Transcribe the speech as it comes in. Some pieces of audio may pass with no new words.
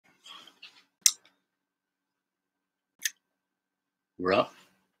We're up.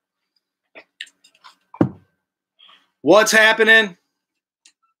 What's happening?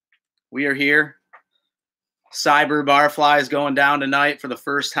 We are here. Cyber barfly is going down tonight for the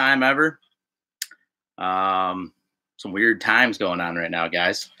first time ever. Some weird times going on right now,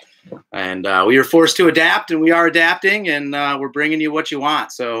 guys. And we were forced to adapt, and we are adapting, and we're bringing you what you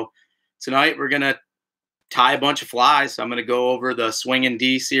want. So tonight we're going to tie a bunch of flies. I'm going to go over the Swingin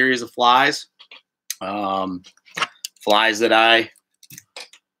D series of flies. Flies that I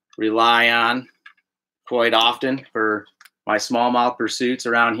rely on quite often for my smallmouth pursuits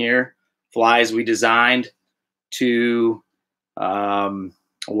around here. Flies we designed to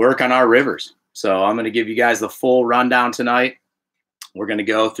work on our rivers. So I'm going to give you guys the full rundown tonight. We're going to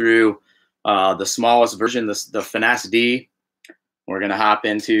go through the smallest version, the Finesse D. We're going to hop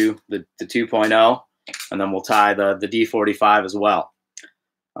into the 2.0, and then we'll tie the D45 as well.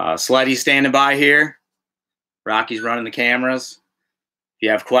 Sleddy's standing by here. Rocky's running the cameras. If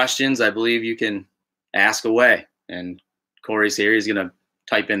you have questions, I believe you can ask away. And Corey's here. He's going to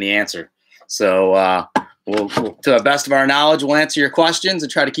type in the answer. So we'll, to the best of our knowledge, we'll answer your questions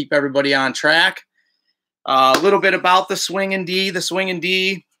and try to keep everybody on track. A little bit about the Swingin D. The Swingin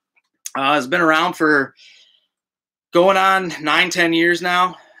D has been around for going on 9-10 years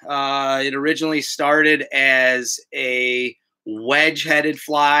now. It originally started as a wedge-headed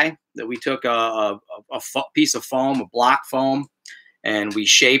fly that we took a piece of foam, a block foam, and we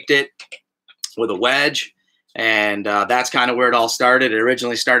shaped it with a wedge. And that's kind of where it all started. It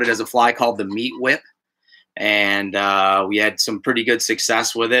originally started as a fly called the meat whip. And we had some pretty good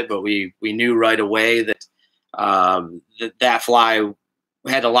success with it, but we knew right away that that fly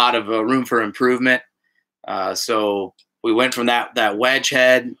had a lot of room for improvement. So we went from that wedge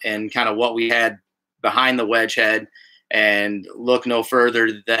head and kind of what we had behind the wedge head, and look no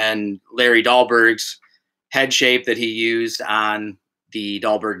further than Larry Dahlberg's head shape that he used on the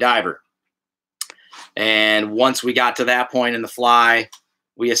Dahlberg diver. And once we got to that point in the fly,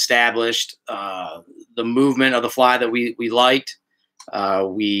 we established the movement of the fly that we liked.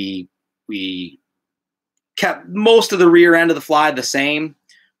 We kept most of the rear end of the fly the same,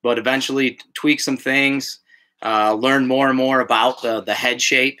 but eventually tweaked some things, learned more and more about the head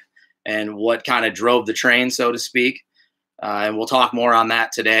shape and what kind of drove the train, so to speak. And we'll talk more on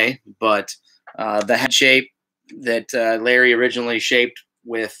that today. But the head shape that Larry originally shaped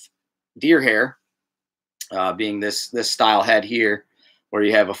with deer hair, being this style head here, where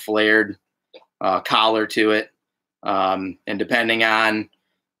you have a flared collar to it. And depending on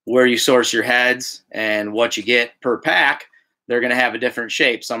where you source your heads and what you get per pack, they're going to have a different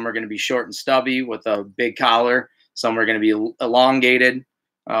shape. Some are going to be short and stubby with a big collar. Some are going to be elongated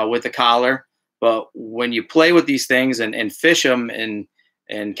with a collar. But when you play with these things and fish them and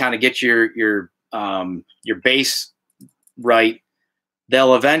kind of get your base right,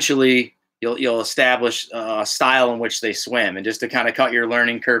 they'll eventually you'll establish a style in which they swim. And just to kind of cut your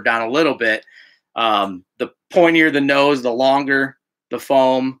learning curve down a little bit, the pointier the nose, the longer the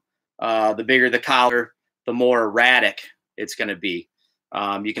foam, the bigger the collar, the more erratic it's going to be.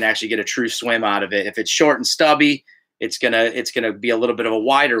 You can actually get a true swim out of it. If it's short and stubby, it's gonna be a little bit of a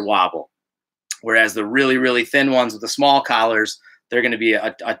wider wobble. Whereas the really, really thin ones with the small collars, they're going to be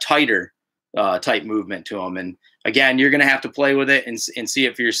a tighter type movement to them. And again, you're going to have to play with it and see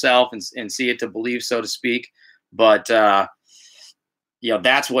it for yourself and see it to believe, so to speak. But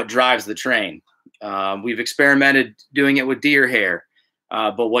that's what drives the train. We've experimented doing it with deer hair.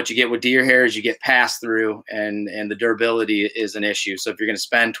 But what you get with deer hair is you get pass through, and the durability is an issue. So if you're going to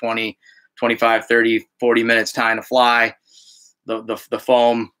spend 20, 25, 30, 40 minutes tying a fly, the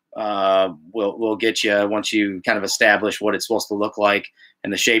foam will get you, once you kind of establish what it's supposed to look like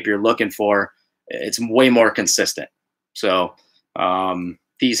and the shape you're looking for, it's way more consistent. So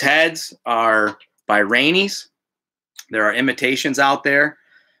these heads are by Rainey's. There are imitations out there.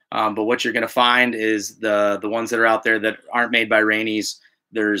 But what you're going to find is the ones that are out there that aren't made by Rainey's,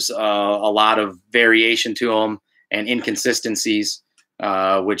 there's a lot of variation to them and inconsistencies,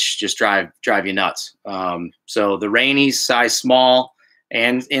 which just drive you nuts. So the Rainey's size small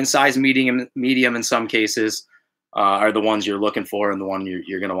and in size medium in some cases are the ones you're looking for and the one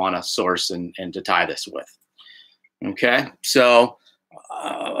you're going to want to source and to tie this with. Okay, so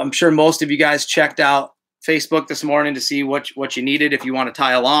I'm sure most of you guys checked out Facebook this morning to see what you needed if you want to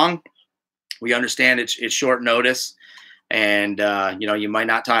tie along. We understand it's short notice, and you might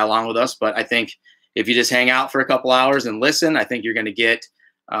not tie along with us, but I think if you just hang out for a couple hours and listen, I think you're going to get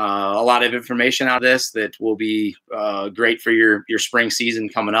a lot of information out of this that will be great for your spring season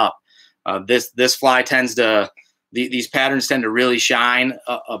coming up. This fly tends to, these patterns tend to really shine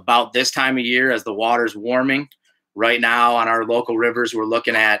about this time of year as the water's warming. Right now on our local rivers, we're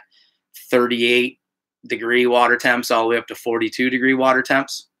looking at 38-degree water temps all the way up to 42-degree water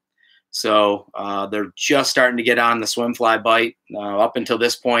temps. So they're just starting to get on the swim fly bite. Up until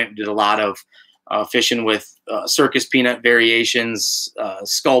this point, did a lot of fishing with circus peanut variations,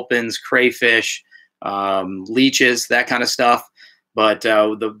 sculpins, crayfish, leeches, that kind of stuff. But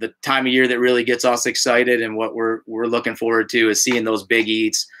the time of year that really gets us excited and what we're looking forward to is seeing those big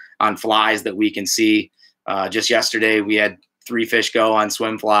eats on flies that we can see. Just yesterday, we had 3 fish go on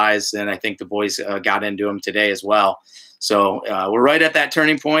swim flies, and I think the boys got into them today as well. So we're right at that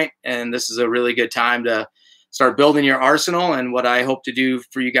turning point, and this is a really good time to start building your arsenal. And what I hope to do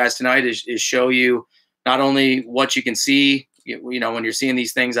for you guys tonight is show you not only what you can see, you know, when you're seeing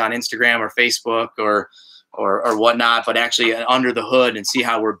these things on Instagram or Facebook or whatnot, but actually under the hood and see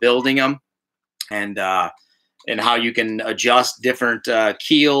how we're building them, and how you can adjust different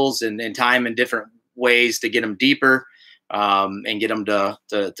keels and time in different ways to get them deeper, and get them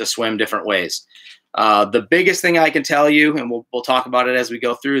to swim different ways. The biggest thing I can tell you, and we'll talk about it as we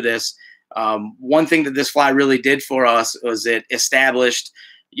go through this, one thing that this fly really did for us was it established,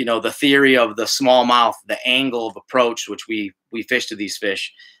 you know, the theory of the smallmouth, the angle of approach, which we fish to these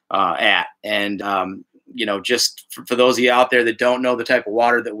fish at. And, you know, just for those of you out there that don't know the type of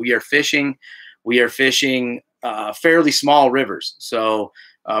water that we are fishing fairly small rivers. So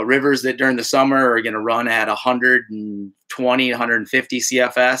rivers that during the summer are going to run at 120, 150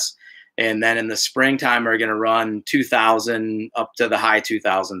 CFS. And then in the springtime are going to run 2,000 up to the high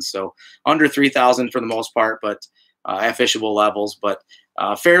 2,000s. So under 3,000 for the most part, but at fishable levels, but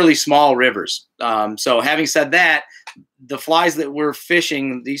fairly small rivers. So having said that, the flies that we're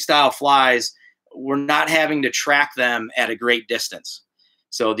fishing, these style flies, we're not having to track them at a great distance.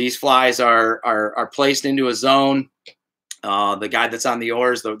 So these flies are placed into a zone. The guy that's on the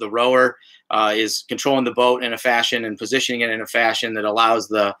oars, the rower, is controlling the boat in a fashion and positioning it in a fashion that allows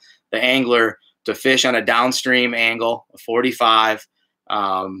the angler to fish on a downstream angle, a 45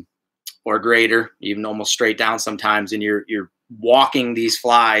 or greater, even almost straight down sometimes, and you're walking these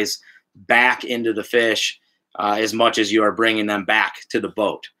flies back into the fish as much as you are bringing them back to the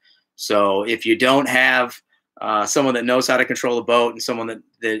boat. So if you don't have someone that knows how to control the boat and someone that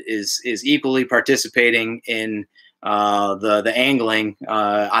is equally participating in the angling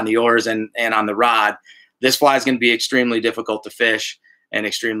on the oars and on the rod, this fly is going to be extremely difficult to fish and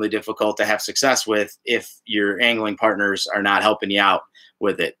extremely difficult to have success with if your angling partners are not helping you out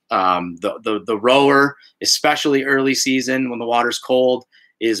with it. The rower, especially early season when the water's cold,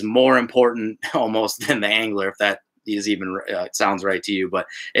 is more important almost than the angler, if that is even sounds right to you. But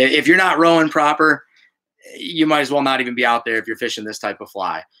if you're not rowing proper, you might as well not even be out there if you're fishing this type of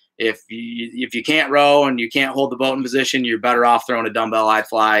fly. If you can't row and you can't hold the boat in position, you're better off throwing a dumbbell-eyed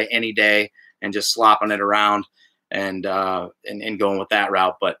fly any day and just slopping it around and going with that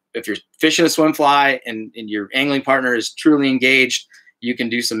route. But if you're fishing a swim fly and your angling partner is truly engaged, you can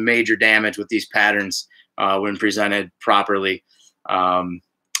do some major damage with these patterns when presented properly.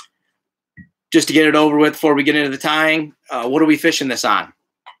 Just to get it over with before we get into the tying, what are we fishing this on?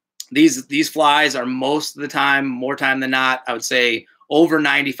 These flies are most of the time, more time than not, I would say over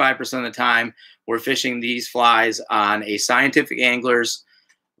 95% of the time, we're fishing these flies on a Scientific Anglers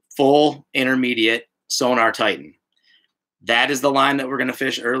full intermediate Sonar Titan. That is the line that we're going to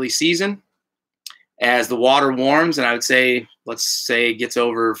fish early season. As the water warms, and I would say, let's say it gets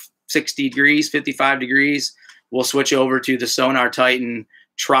over 60 degrees, 55 degrees, we'll switch over to the Sonar Titan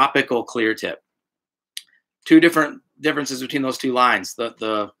Tropical Clear Tip. Two differences between those two lines.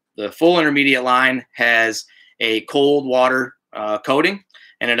 The full intermediate line has a cold water coating,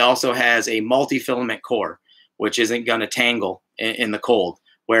 and it also has a multi-filament core, which isn't going to tangle in the cold.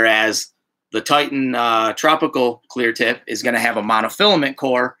 Whereas the Titan Tropical Clear Tip is going to have a monofilament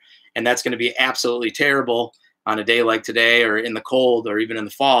core, and that's going to be absolutely terrible on a day like today or in the cold or even in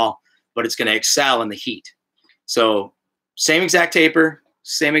the fall, but it's going to excel in the heat. So same exact taper,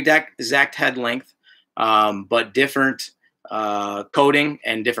 same exact head length, but different coating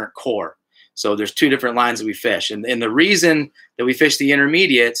and different core. So there's two different lines that we fish. And the reason that we fish the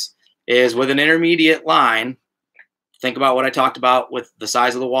intermediates is with an intermediate line, think about what I talked about with the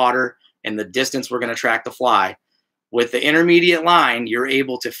size of the water and the distance we're going to track the fly. With the intermediate line, you're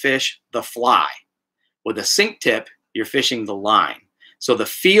able to fish the fly. With a sink tip, you're fishing the line. So the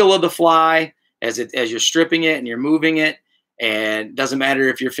feel of the fly as you're stripping it and you're moving it, and it doesn't matter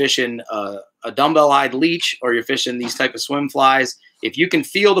if you're fishing a dumbbell-eyed leech or you're fishing these type of swim flies, if you can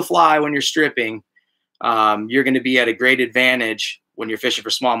feel the fly when you're stripping, you're going to be at a great advantage when you're fishing for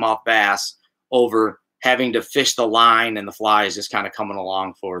smallmouth bass over having to fish the line and the fly is just kind of coming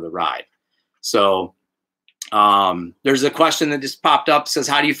along for the ride. So There's a question that just popped up, says,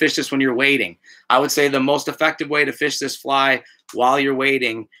 how do you fish this when you're waiting? I would say the most effective way to fish this fly while you're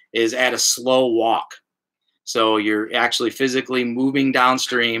waiting is at a slow walk. So you're actually physically moving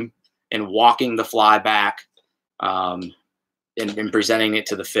downstream and walking the fly back, and presenting it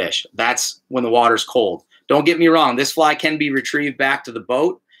to the fish. That's when the water's cold. Don't get me wrong, this fly can be retrieved back to the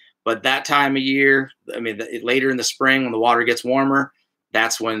boat, but that time of year, I mean, later in the spring when the water gets warmer,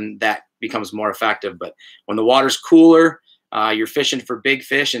 that's when that becomes more effective. But when the water's cooler, you're fishing for big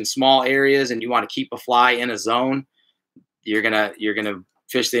fish in small areas and you want to keep a fly in a zone, you're gonna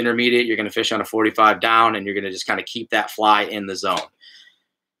fish the intermediate, you're gonna fish on a 45 down, and you're gonna just kind of keep that fly in the zone.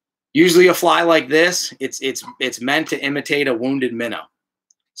 Usually a fly like this, it's meant to imitate a wounded minnow.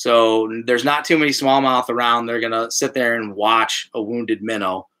 So there's not too many smallmouth around. They're going to sit there and watch a wounded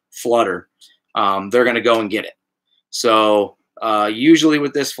minnow flutter. They're going to go and get it. So usually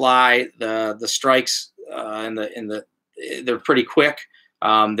with this fly, the strikes they're pretty quick.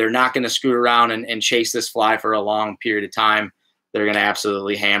 They're not going to screw around and chase this fly for a long period of time. They're going to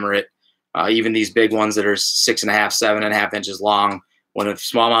absolutely hammer it. Even these big ones that are 6.5, 7.5 inches long, when a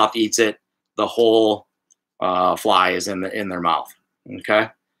smallmouth eats it, the whole fly is in their mouth. Okay,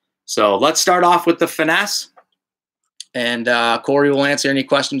 so let's start off with the finesse, and Corey will answer any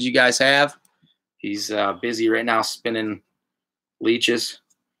questions you guys have. He's busy right now spinning leeches,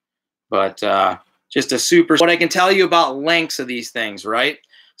 but just a super. What I can tell you about lengths of these things, right?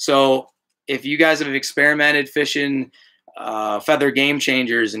 So if you guys have experimented fishing feather game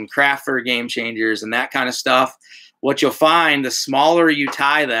changers and craft fur game changers and that kind of stuff, what you'll find, the smaller you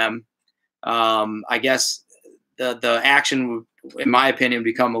tie them, I guess the action would, in my opinion,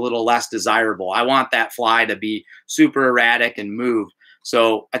 become a little less desirable. I want that fly to be super erratic and move.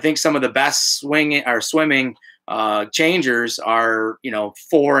 So I think some of the best swimming changers are,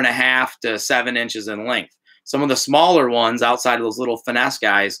 4.5 to 7 inches in length. Some of the smaller ones outside of those little finesse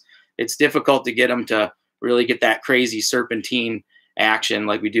guys, it's difficult to get them to really get that crazy serpentine action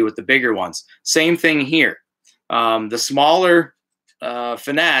like we do with the bigger ones. Same thing here. The smaller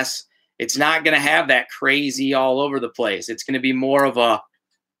finesse, it's not going to have that crazy all over the place. It's going to be more of a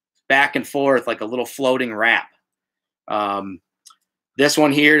back and forth, like a little floating wrap. This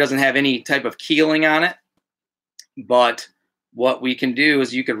one here doesn't have any type of keeling on it, but what we can do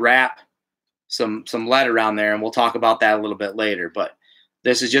is you could wrap some lead around there, and we'll talk about that a little bit later. But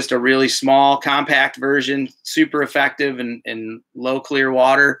this is just a really small, compact version, super effective in low clear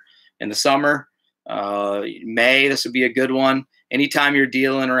water in the summer. May, this would be a good one. Anytime you're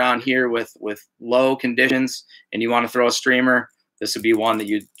dealing around here with low conditions and you want to throw a streamer, this would be one that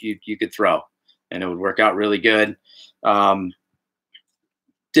you could throw, and it would work out really good.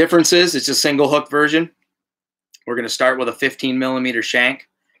 Differences, it's a single hook version. We're going to start with a 15 millimeter shank.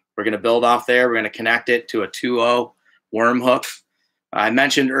 We're going to build off there. We're going to connect it to a 2.0 worm hook. I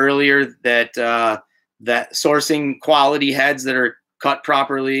mentioned earlier that that sourcing quality heads that are cut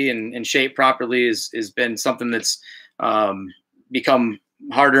properly and shaped properly has been something that's become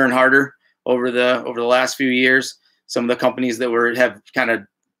harder and harder over the last few years. Some of the companies that have kind of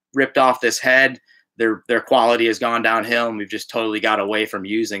ripped off this head, their quality has gone downhill, and we've just totally got away from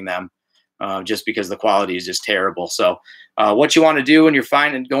using them just because the quality is just terrible. So what you want to do when you're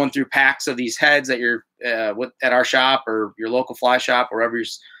going through packs of these heads at at our shop or your local fly shop, wherever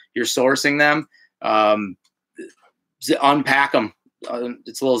you're sourcing them, unpack them.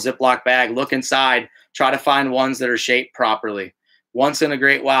 It's a little Ziploc bag. Look inside. Try to find ones that are shaped properly. Once in a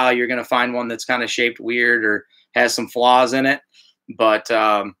great while, you're going to find one that's kind of shaped weird or has some flaws in it. But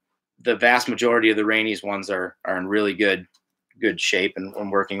the vast majority of the Rainey's ones are in really good shape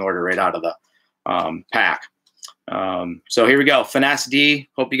and working order right out of the pack. So here we go. Finesse D.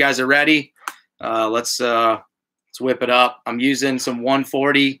 Hope you guys are ready. Let's whip it up. I'm using some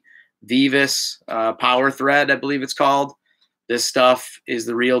 140 Veevus power thread, I believe it's called. This stuff is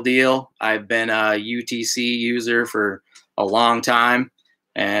the real deal. I've been a UTC user for a long time,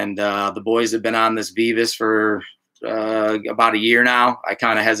 and the boys have been on this Veevus for about a year now. I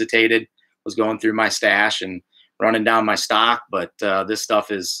kind of hesitated, was going through my stash and running down my stock, but this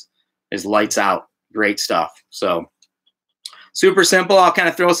stuff is lights out. Great stuff. So super simple. I'll kind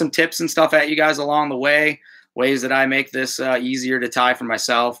of throw some tips and stuff at you guys along the way, ways that I make this easier to tie for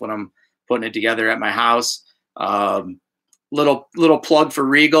myself when I'm putting it together at my house. Little plug for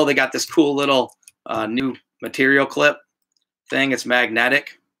Regal. They got this cool little new material clip thing. It's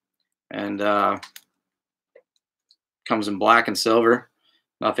magnetic and comes in black and silver.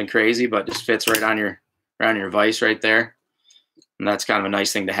 Nothing crazy, but just fits right on your vise right there. And that's kind of a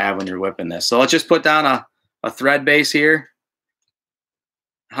nice thing to have when you're whipping this. So let's just put down a thread base here.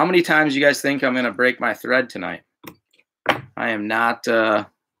 How many times you guys think I'm going to break my thread tonight? I'm not the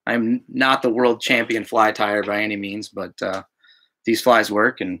world champion fly tyer by any means, but these flies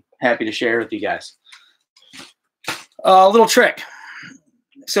work, and happy to share with you guys. A little trick.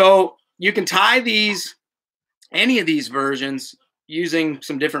 So you can tie these, any of these versions, using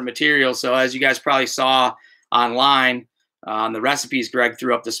some different materials. So as you guys probably saw online on the recipes Greg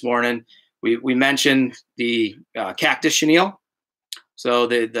threw up this morning, we mentioned the Cactus Chenille. So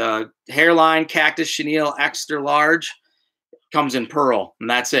the hairline Cactus Chenille extra large comes in pearl, and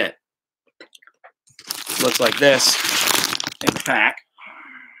that's it. Looks like this in the pack.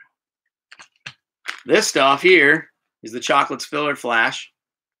 This stuff here is the Chocklett's Filler Flash.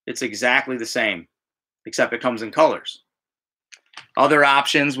 It's exactly the same, except it comes in colors. Other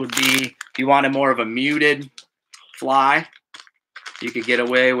options would be, if you wanted more of a muted fly, you could get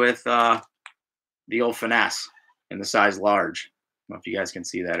away with the old Finesse in the size large. I don't know if you guys can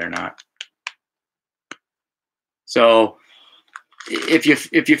see that or not. So if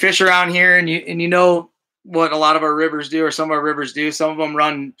you fish around here and you know what a lot of our rivers do, or some of our rivers do, some of them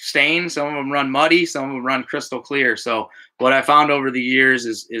run stained, some of them run muddy, some of them run crystal clear. So what I found over the years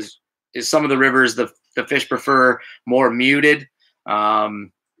is some of the rivers the fish prefer more muted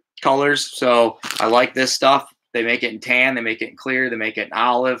colors. So I like this stuff. They make it in tan, they make it in clear, they make it in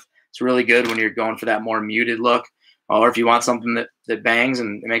olive. It's really good when you're going for that more muted look. Or if you want something that bangs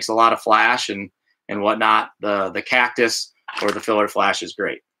and it makes a lot of flash and whatnot, the Cactus or the Filler Flash is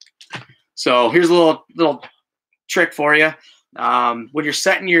great. So here's a little trick for you. When you're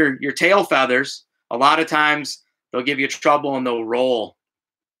setting your tail feathers, a lot of times they'll give you trouble and they'll roll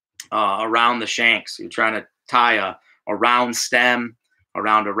around the shanks. You're trying to tie a round stem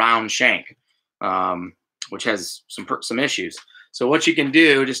around a round shank, which has some issues. So what you can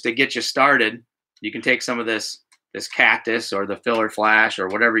do, just to get you started, you can take some of this Cactus or the Filler Flash or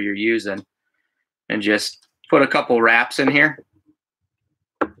whatever you're using and just put a couple wraps in here.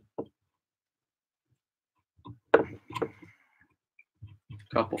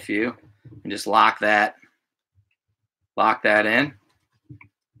 Couple few, and just lock that in,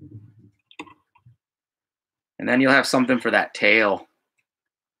 and then you'll have something for that tail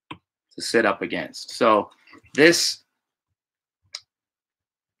to sit up against. So this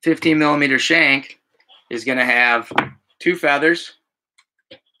 15mm shank is going to have 2 feathers.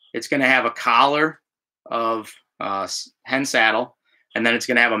 It's going to have a collar of hen saddle, and then it's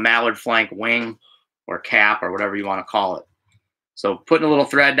going to have a mallard flank wing or cap or whatever you want to call it. So putting a little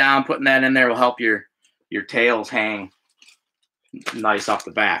thread down, putting that in there will help your tails hang nice off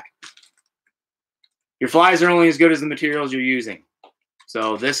the back. Your flies are only as good as the materials you're using.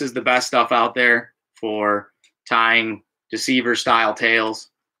 So this is the best stuff out there for tying deceiver style tails,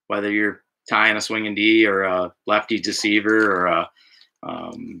 whether you're tying a Swingin D or a lefty deceiver or a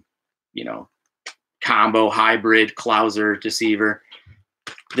combo hybrid clouser deceiver.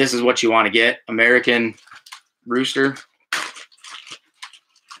 This is what you want to get. American Rooster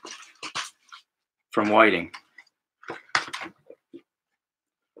from Whiting.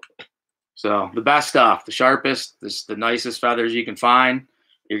 So the best stuff, the sharpest, the nicest feathers you can find.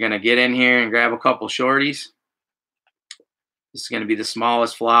 You're going to get in here and grab a couple shorties. This is going to be the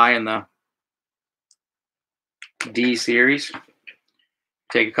smallest fly in the D series.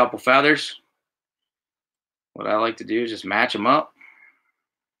 Take a couple feathers. What I like to do is just match them up.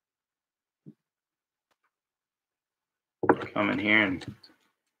 Come in here and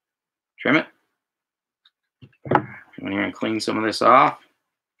trim it. Come in here and clean some of this off.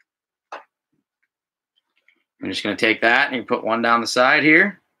 I'm just going to take that and you put one down the side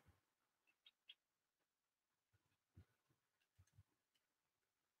here.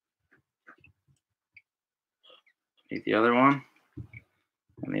 Take the other one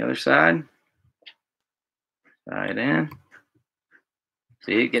on the other side. Tie it in.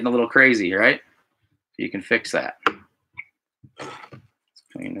 See, getting a little crazy, right? You can fix that. Let's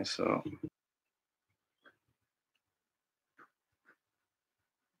clean this up.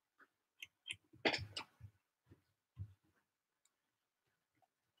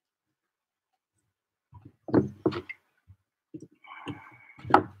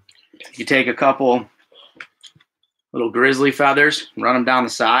 You take a couple little Grizzly feathers, run them down the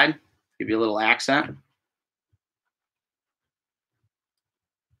side, give you a little accent.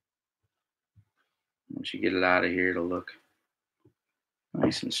 Once you get it out of here, it'll look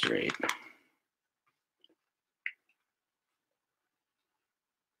nice and straight.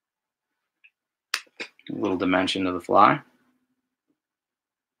 A little dimension to the fly.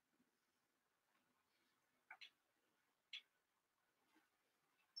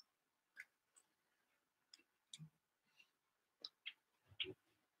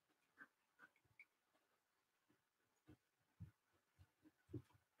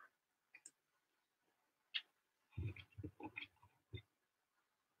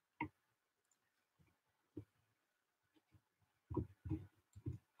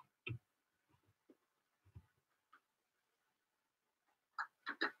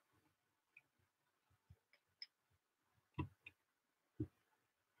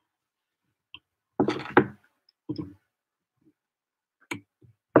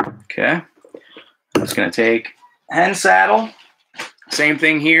 Okay. I'm just going to take hen saddle. Same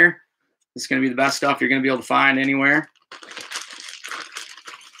thing here. This is going to be the best stuff you're going to be able to find anywhere.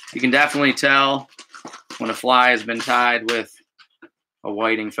 You can definitely tell when a fly has been tied with a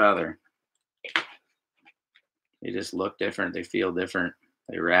whiting feather. They just look different. They feel different.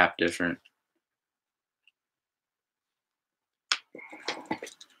 They wrap different. A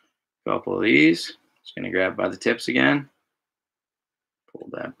couple of these. Just going to grab by the tips again. Pull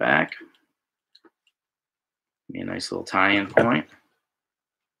that back. Give me a nice little tie-in point.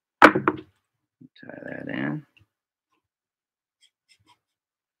 Tie that in.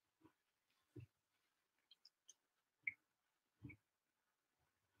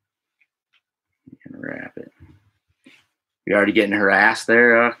 And wrap it. You already getting harassed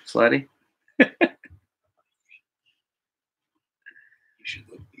there, Sleddy? You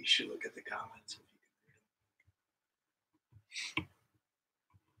should look at the comments.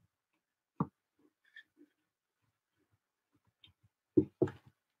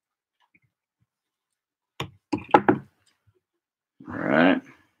 All right.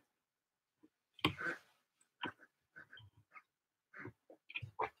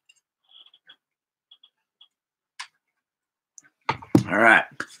 All right.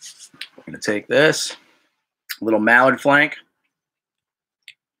 We're going to take this little mallard flank,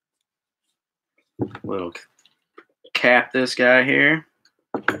 little cap this guy here.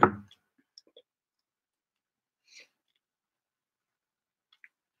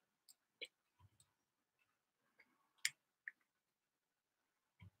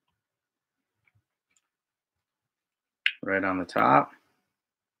 Right on the top.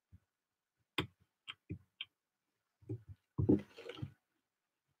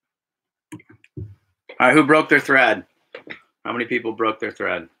 All right, who broke their thread? How many people broke their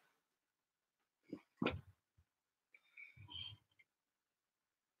thread?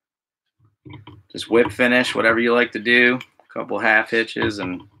 Just whip finish, whatever you like to do. A couple half hitches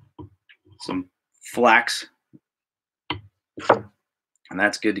and some flex. And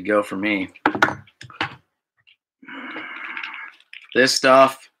that's good to go for me. This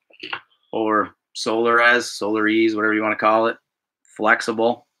stuff, or solar ease, whatever you want to call it,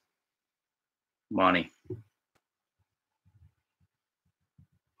 flexible, money.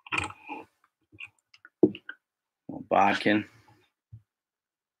 Little bodkin.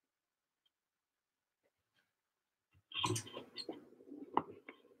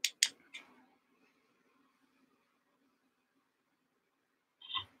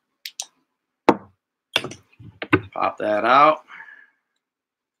 Pop that out.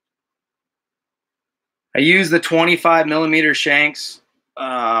 I use the 25 millimeter shanks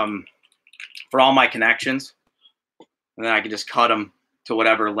for all my connections. And then I can just cut them to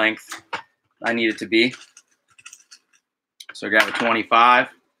whatever length I need it to be. So grab a 25.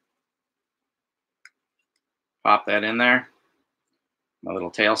 Pop that in there. My little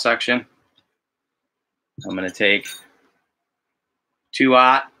tail section. I'm going to take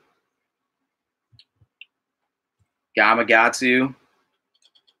 2-aught Gamakatsu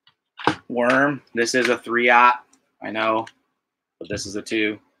worm. This is a 3-aught, I know, but this is a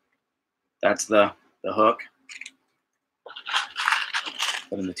 2. That's the hook.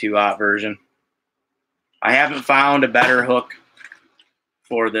 But in the 2-aught version, I haven't found a better hook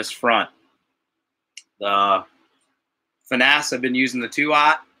for this front. The Finesse, I've been using the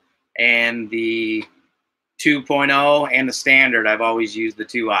 2-aught, and the 2.0 and the standard, I've always used the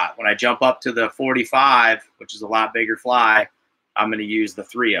 2-aught. When I jump up to the 45, which is a lot bigger fly, I'm going to use the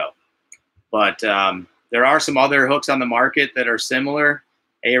 3.0. But there are some other hooks on the market that are similar.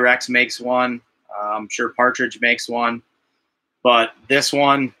 Arex makes one. I'm sure Partridge makes one. But this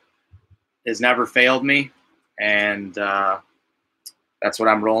one has never failed me, and that's what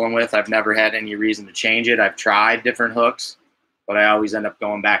I'm rolling with. I've never had any reason to change it. I've tried different hooks, but I always end up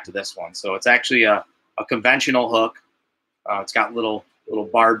going back to this one. So it's actually a conventional hook. It's got little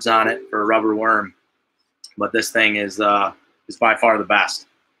barbs on it for a rubber worm, but this thing is by far the best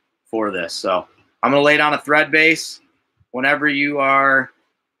for this. So I'm going to lay down a thread base. Whenever you are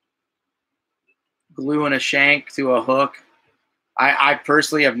gluing a shank to a hook, I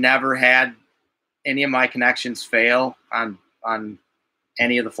personally have never had any of my connections fail on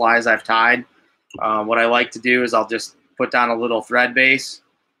any of the flies I've tied. What I like to do is I'll just put down a little thread base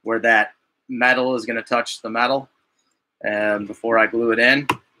where that metal is going to touch the metal before I glue it in.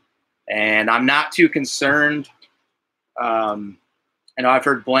 And I'm not too concerned. I know I've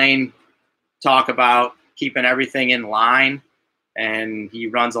heard Blaine talk about keeping everything in line, and he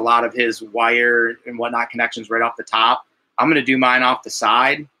runs a lot of his wire and whatnot connections right off the top. I'm going to do mine off the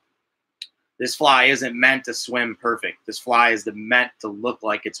side. this fly isn't meant to swim perfect. This fly is meant to look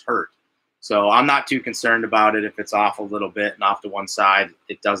like it's hurt. So I'm not too concerned about it if it's off a little bit and off to one side.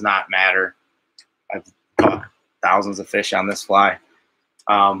 It does not matter. I've caught thousands of fish on this fly.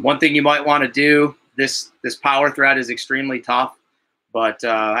 One thing you might want to do, this power thread is extremely tough, but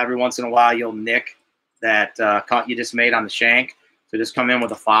every once in a while you'll nick that cut you just made on the shank. So just come in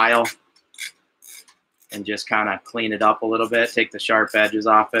with a file and just kind of clean it up a little bit, take the sharp edges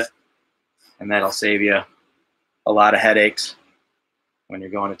off it, and that'll save you a lot of headaches when you're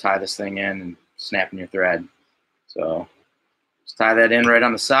going to tie this thing in and snapping your thread. So just tie that in right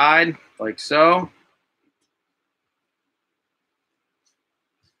on the side, like so.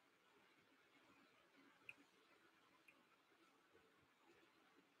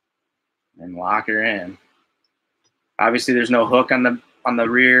 And lock her in. Obviously, there's no hook on the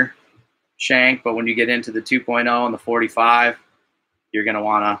rear shank, but when you get into the 2.0 and the 45, you're going to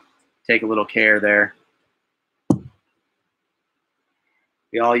want to take a little care there.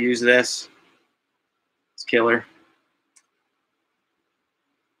 We all use this. It's killer.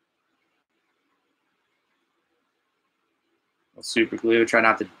 Super glue. Try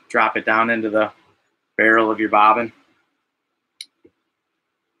not to drop it down into the barrel of your bobbin.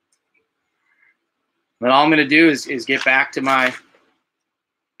 Then all I'm going to do is get back to my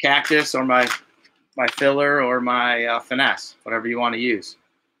Cactus or my filler or my Finesse, whatever you want to use.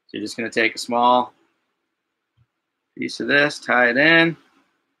 So you're just going to take a small piece of this, tie it in.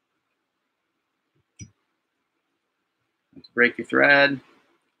 Break your thread.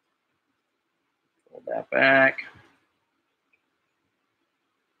 Pull that back.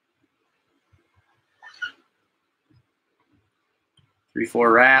 Three,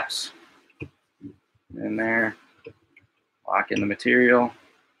 4 wraps in there. Lock in the material.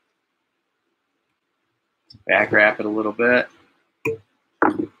 Back wrap it a little bit.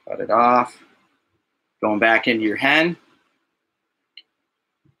 Cut it off. Going back into your hen.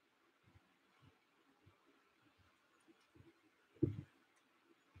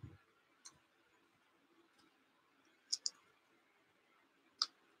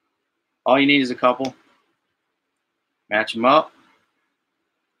 All you need is a couple. Match them up.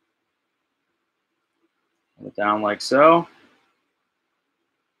 Pull it down like so.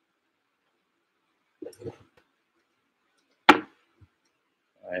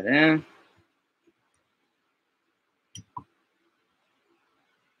 Right in.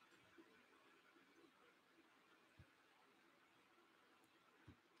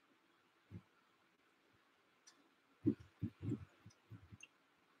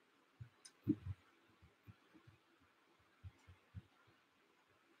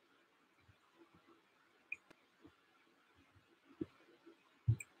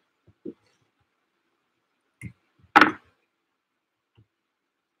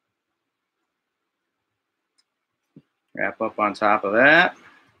 Wrap up on top of that.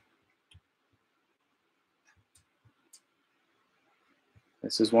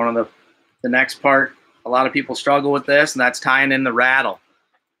 This is one of the next part. A lot of people struggle with this, and that's tying in the rattle.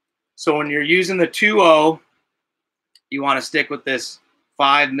 So when you're using the 2.0, you want to stick with this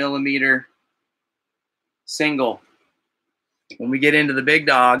 5mm single. When we get into the big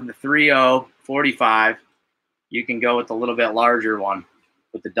dog, the 3.0 45, you can go with a little bit larger one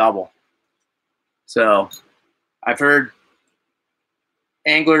with the double. So I've heard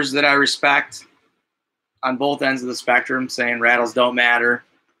anglers that I respect on both ends of the spectrum saying rattles don't matter,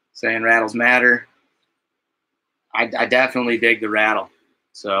 saying rattles matter. I definitely dig the rattle.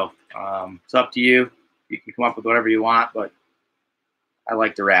 So it's up to you. You can come up with whatever you want, but I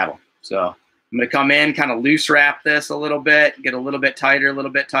like the rattle. So I'm going to come in, kind of loose wrap this a little bit, get a little bit tighter, a little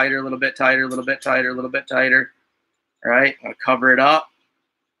bit tighter, a little bit tighter, a little bit tighter, a little bit tighter. All right, I'm going to cover it up.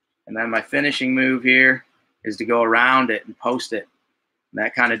 And then my finishing move here is to go around it and post it. And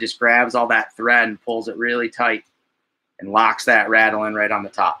that kind of just grabs all that thread and pulls it really tight and locks that rattle in right on the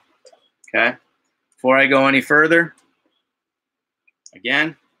top. Okay? Before I go any further,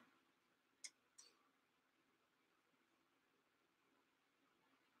 again,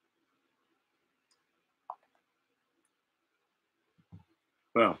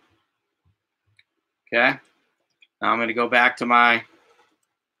 boom. Okay? Now I'm going to go back to my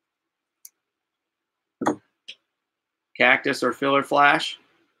Cactus or filler flash.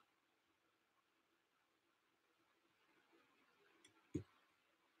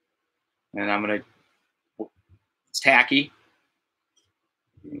 And I'm going to, it's tacky.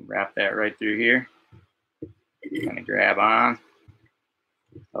 Wrap that right through here. Kind of grab on.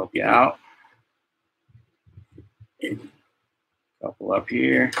 Help you out. Couple up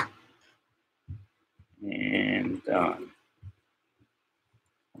here. And done.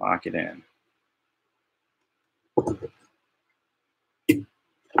 Lock it in.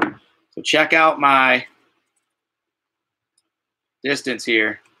 So check out my distance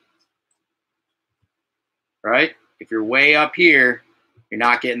here, right? If you're way up here, you're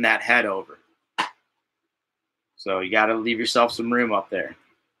not getting that head over. So you got to leave yourself some room up there.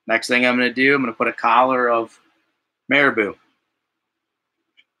 Next thing I'm going to do, I'm going to put a collar of marabou.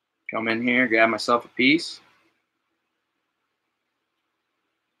 Come in here, grab myself a piece.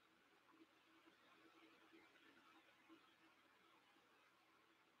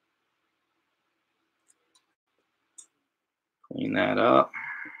 Clean that up.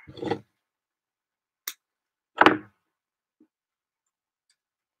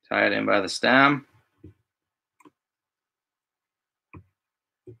 Tie it in by the stem.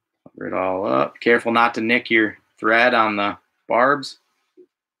 Cover it all up. Careful not to nick your thread on the barbs.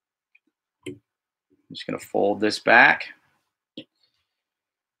 I'm just going to fold this back.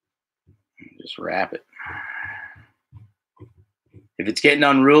 Just wrap it. If it's getting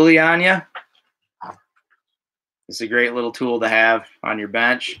unruly on you, it's a great little tool to have on your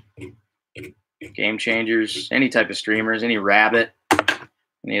bench. Game changers, any type of streamers, any rabbit,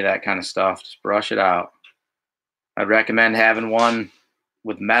 any of that kind of stuff. Just brush it out. I'd recommend having one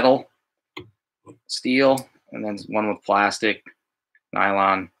with metal, steel, and then one with plastic,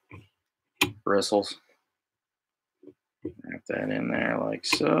 nylon bristles. Wrap that in there like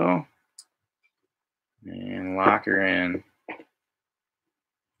so. And lock her in.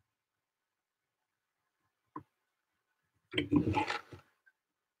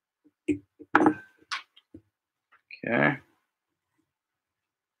 Okay.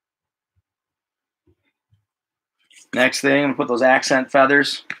 Next thing, I'm going to put those accent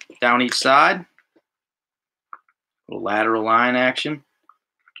feathers down each side. A little lateral line action.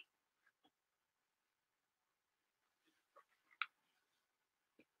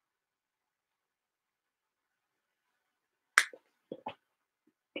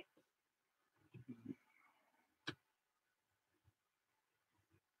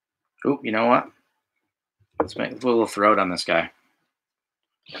 Oh, you know what? Let's put a little throat on this guy.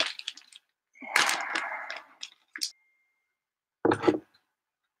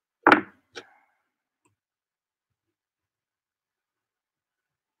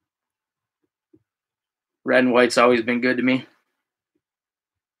 Red and white's always been good to me.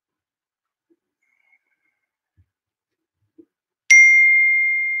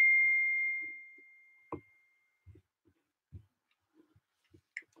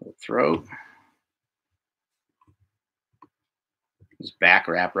 Throat. Just back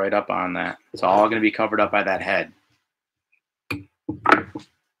wrap right up on that. It's all going to be covered up by that head.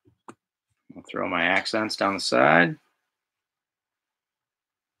 I'll throw my accents down the side.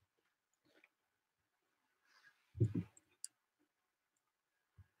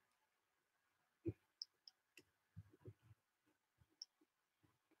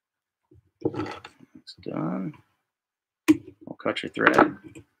 It's done. I'll cut your thread.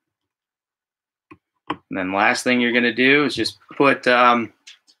 And then last thing you're going to do is just put,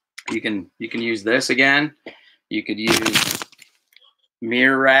 you can use this again. You could use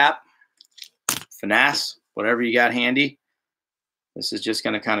mirror wrap, finesse, whatever you got handy. This is just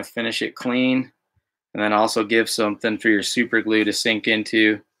going to kind of finish it clean. And then also give something for your super glue to sink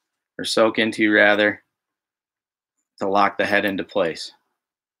into, or soak into rather, to lock the head into place.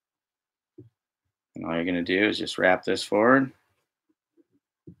 And all you're going to do is just wrap this forward.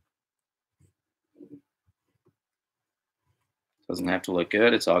 Doesn't have to look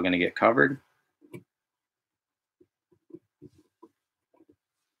good. It's all going to get covered.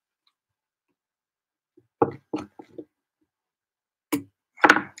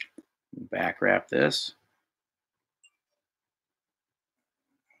 Back wrap this.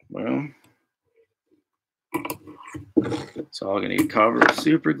 Boom. It's all going to get covered with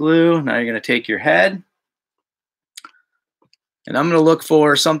super glue. Now you're going to take your head, and I'm going to look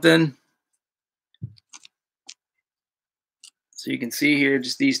for something. So you can see here,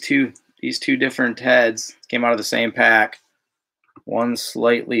 just these two different heads came out of the same pack. One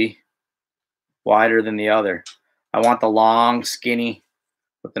slightly wider than the other. I want the long, skinny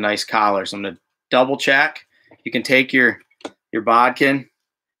with the nice collar. So I'm going to double check. You can take your bodkin,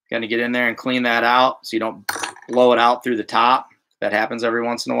 kind of get in there and clean that out so you don't blow it out through the top. That happens every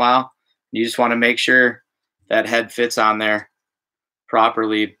once in a while. You just want to make sure that head fits on there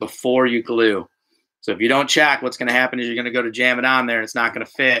properly before you glue. So if you don't check, what's going to happen is you're going to go to jam it on there and it's not going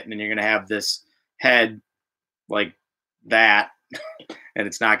to fit, and then you're going to have this head like that and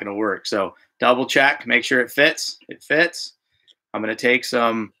it's not going to work. So double check, make sure it fits. It fits. I'm going to take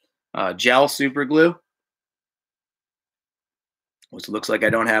some gel super glue, which looks like I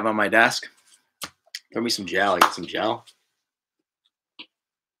don't have on my desk. Throw me some gel. I got some gel.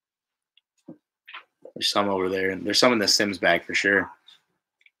 There's some over there. There's some in the Sims bag for sure.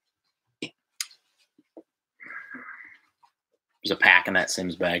 There's a pack in that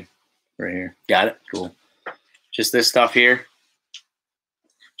Sims bag right here. Got it? Cool. Just this stuff here.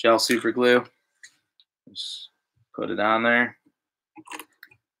 Gel super glue. Just put it on there.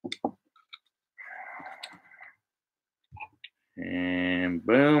 And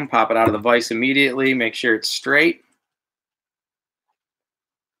boom, pop it out of the vise immediately. Make sure it's straight.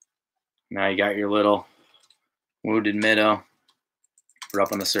 Now you got your little wounded minnow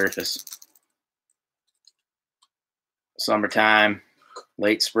up on the surface. Summertime,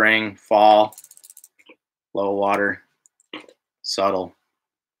 late spring, fall, low water, subtle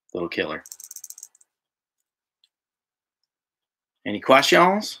little killer. Any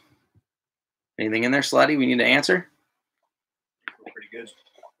questions? Anything in there, Slutty, we need to answer? Pretty good.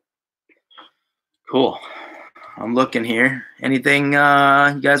 Cool. I'm looking here. Anything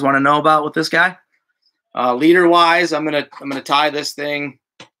you guys want to know about with this guy? Leader wise, I'm gonna tie this thing.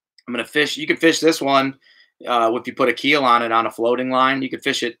 I'm gonna fish. You can fish this one if you put a keel on it on a floating line. You could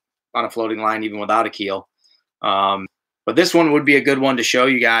fish it on a floating line even without a keel. But this one would be a good one to show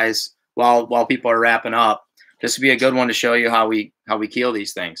you guys while people are wrapping up. This would be a good one to show you how we keel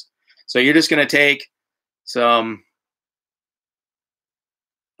these things. So you're just gonna take some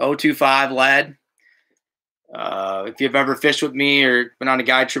 025 lead. If you've ever fished with me or been on a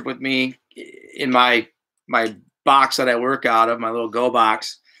guide trip with me, in my box that I work out of, my little go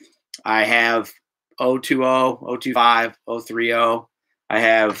box, I have 020, 025, 030. I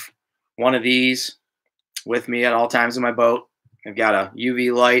have one of these with me at all times in my boat. I've got a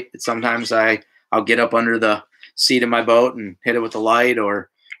UV light that sometimes I'll get up under the seat of my boat and hit it with the light,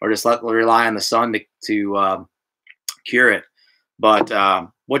 or just rely on the sun to cure it. But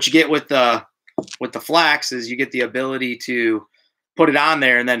what you get with the flax is you get the ability to put it on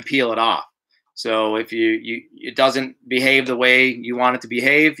there and then peel it off. So if it doesn't behave the way you want it to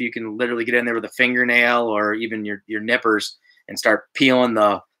behave, you can literally get in there with a fingernail or even your nippers and start peeling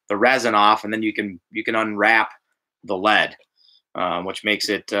the resin off, and then you can unwrap the lead, which makes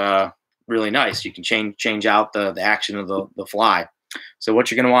it really nice. You can change out the action of the fly. So what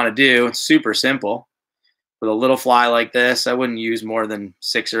you're going to want to do, it's super simple. With a little fly like this, I wouldn't use more than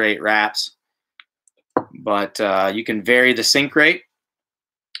 6 or 8 wraps, but you can vary the sink rate,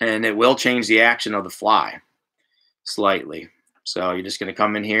 and it will change the action of the fly slightly. So you're just going to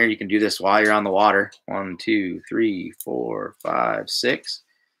come in here. You can do this while you're on the water. 1, 2, 3, 4, 5, 6.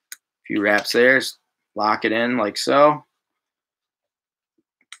 A few wraps there. Just lock it in like so.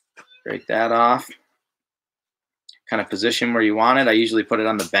 Break that off. Kind of position where you want it. I usually put it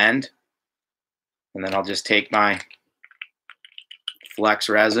on the bend. And then I'll just take my flex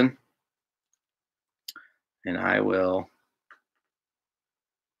resin and I will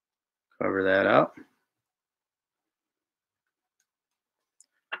cover that up.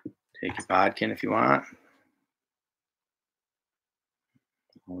 Take your bodkin if you want.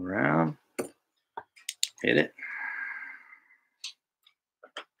 All around. Hit it.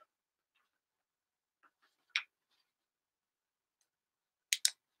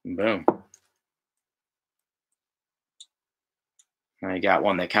 Boom. Now you got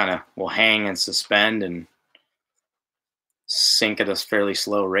one that kind of will hang and suspend and sink at a fairly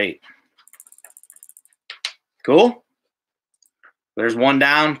slow rate. Cool? There's one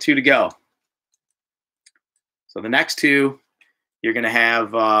down, 2 to go. So the next 2, you're going to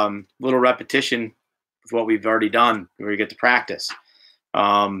have little repetition of what we've already done where you get to practice.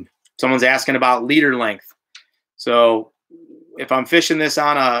 Someone's asking about leader length. So if I'm fishing this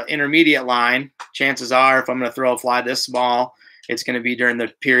on an intermediate line, chances are if I'm going to throw a fly this small, it's going to be during the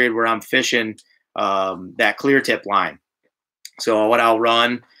period where I'm fishing that clear tip line. So what I'll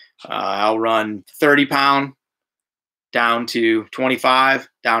run 30 pound down to 25,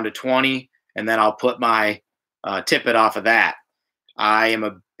 down to 20, and then I'll put my tippet off of that. I am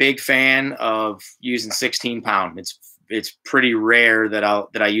a big fan of using 16 pound. It's pretty rare that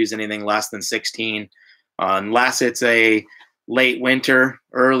I use anything less than 16, unless it's a late winter,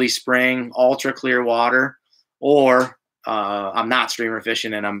 early spring, ultra clear water, or I'm not streamer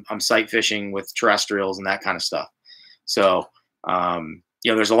fishing and I'm sight fishing with terrestrials and that kind of stuff. So,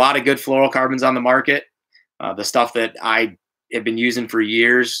 there's a lot of good fluorocarbons on the market. The stuff that I have been using for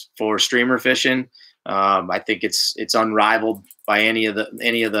years for streamer fishing, I think it's unrivaled by any of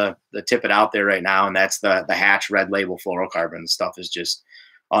the tippet out there right now, and that's the Hatch Red Label fluorocarbon. The stuff is just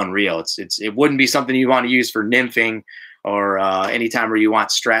unreal. It wouldn't be something you want to use for nymphing or anytime where you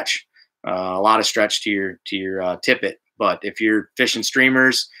want stretch, a lot of stretch to your tippet. But if you're fishing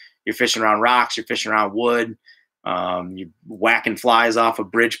streamers, you're fishing around rocks, you're fishing around wood, you're whacking flies off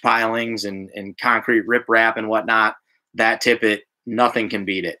of bridge pilings and concrete riprap and whatnot. That tippet, nothing can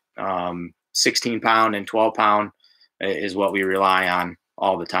beat it. 16 pound and 12 pound is what we rely on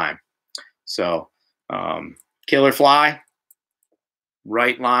all the time. So killer fly,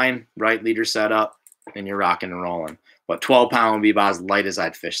 right line, right leader setup, and you're rocking and rolling. But 12 pound would be about as light as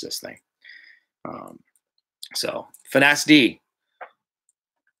I'd fish this thing. So Finesse D,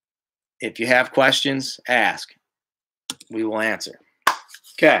 if you have questions, ask. We will answer.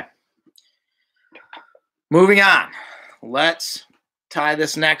 Okay. Moving on. Let's tie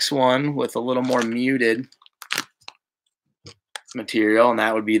this next one with a little more muted material, and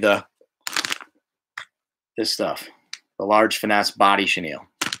that would be this stuff, the large finesse body chenille.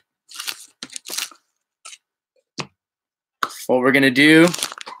 What we're going to do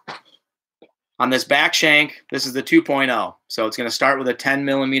on this back shank, this is the 2.0. So it's going to start with a 10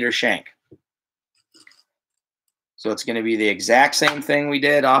 millimeter shank. So it's going to be the exact same thing we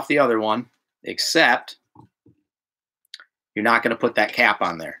did off the other one, except you're not going to put that cap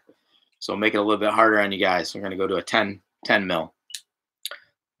on there. So make it a little bit harder on you guys. We're going to go to a 10 mil.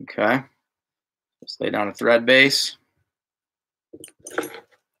 Okay. Just lay down a thread base.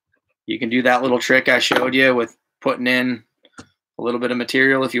 You can do that little trick I showed you with putting in a little bit of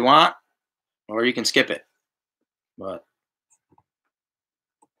material if you want, or you can skip it. But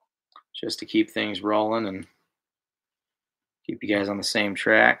just to keep things rolling and keep you guys on the same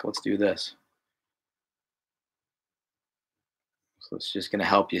track, let's do this. So it's just going to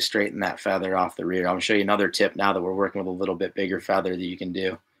help you straighten that feather off the rear. I'm going to show you another tip now that we're working with a little bit bigger feather that you can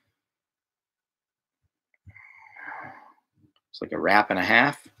do. It's like a wrap and a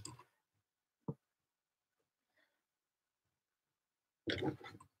half. Just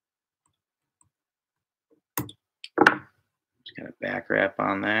kind of back wrap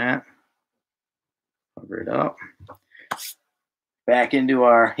on that. Cover it up. Back into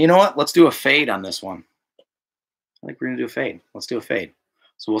our, you know what? Let's do a fade on this one. I think we're going to do a fade. Let's do a fade.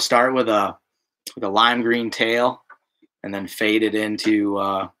 So we'll start with a lime green tail and then fade it into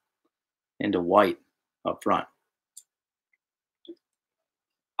white up front.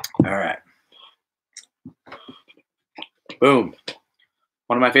 All right. Boom.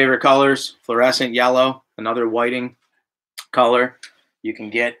 One of my favorite colors, fluorescent yellow, another whiting color. You can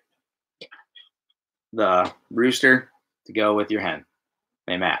get the rooster to go with your hen.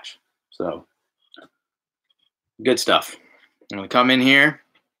 They match. So good stuff. I'm going to come in here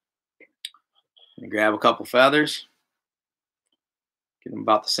and grab a couple feathers. Get them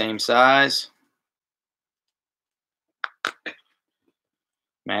about the same size.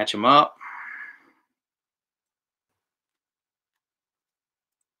 Match them up.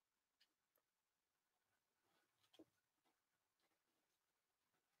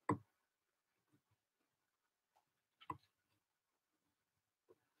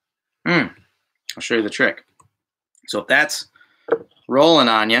 I'll show you the trick. So if that's rolling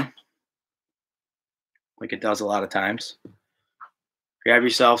on you, like it does a lot of times, grab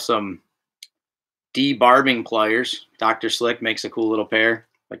yourself some debarbing pliers. Dr. Slick makes a cool little pair,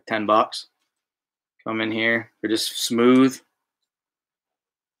 like 10 bucks. Come in here. They're just smooth.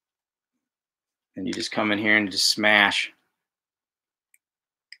 And you just come in here and just smash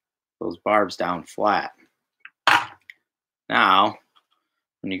those barbs down flat. Now,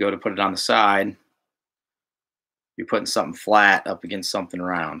 when you go to put it on the side, you're putting something flat up against something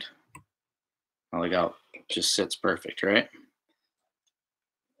round. Oh, look how it just sits perfect, right?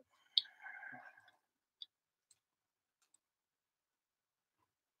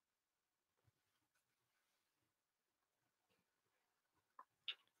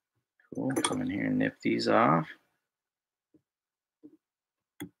 Cool. Come in here and nip these off.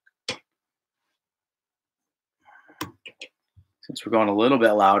 Since we're going a little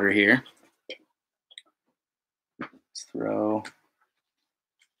bit louder here, let's throw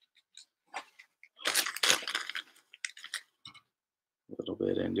a little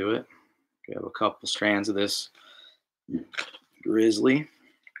bit into it. Grab a couple strands of this Grizzly.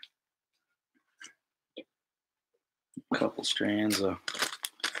 A couple strands of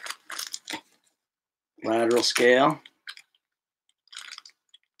lateral scale.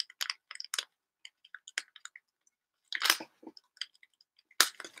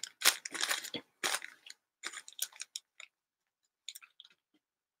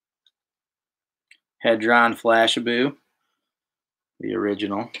 Hedron Flashabou, the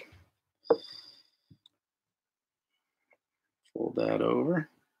original. Fold that over.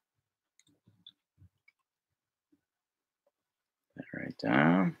 That right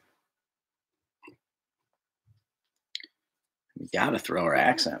down. We got to throw our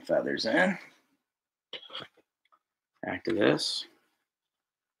accent feathers in. Back to this.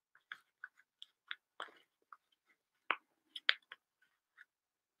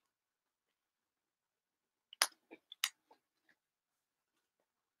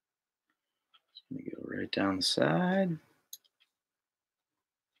 Just gonna go right down the side.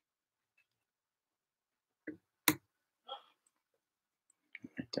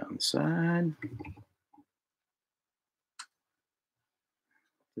 Right down the side.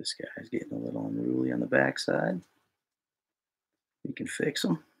 This guy's getting a little unruly on the backside. We can fix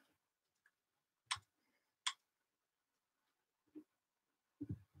him.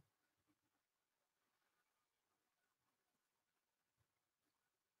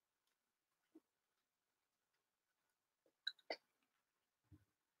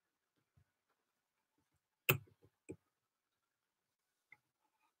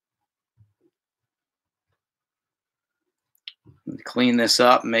 Clean this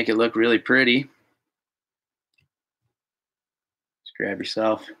up and make it look really pretty. Just grab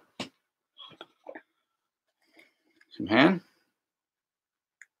yourself some hand.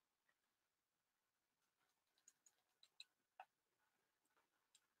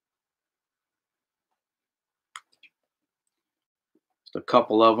 Just a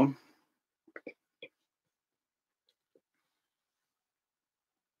couple of them.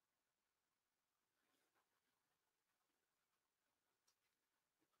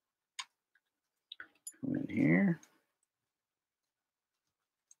 Come in here.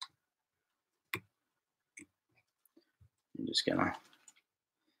 I'm just gonna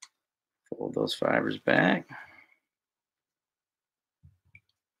fold those fibers back.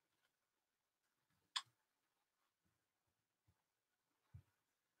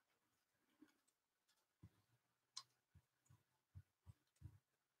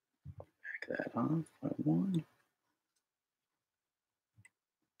 Back that off by one.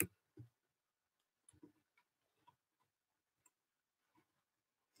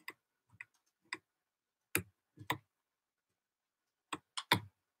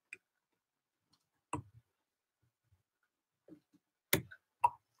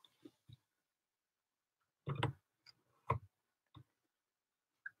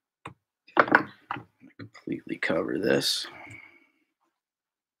 Completely cover this.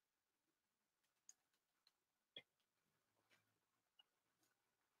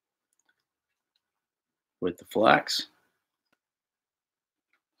 With the flex.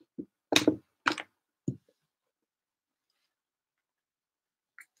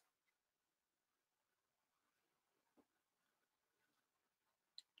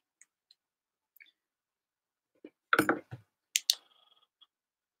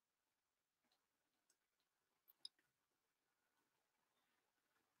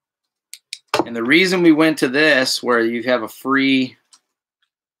 And the reason we went to this, where you have a free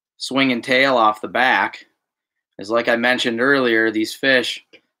swinging tail off the back, is like I mentioned earlier, these fish,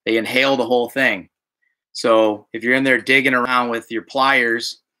 they inhale the whole thing. So if you're in there digging around with your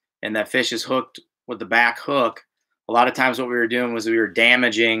pliers and that fish is hooked with the back hook, a lot of times what we were doing was we were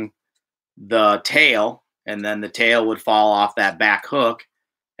damaging the tail, and then the tail would fall off that back hook,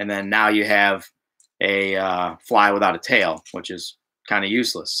 and then now you have a fly without a tail, which is kind of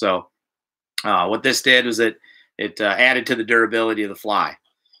useless. So what this did was it added to the durability of the fly.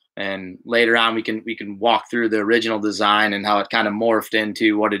 And later on, we can walk through the original design and how it kind of morphed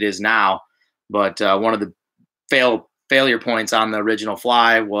into what it is now. But one of the failure points on the original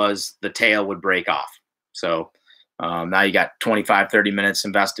fly was the tail would break off. So now you got 25, 30 minutes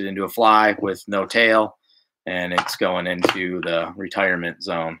invested into a fly with no tail, and it's going into the retirement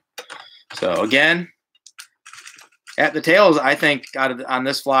zone. So again, at the tails, I think on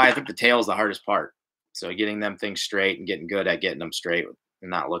this fly, I think the tail is the hardest part. So getting them things straight and getting good at getting them straight and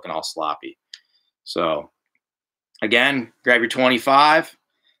not looking all sloppy. So again, grab your 25.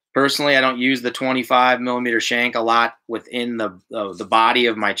 Personally, I don't use the 25 millimeter shank a lot within the body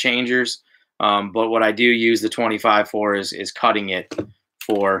of my changers. But what I do use the 25 for is cutting it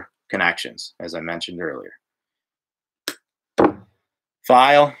for connections, as I mentioned earlier.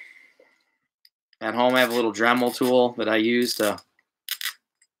 File. At home, I have a little Dremel tool that I use to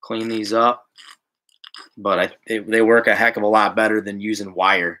clean these up. But they work a heck of a lot better than using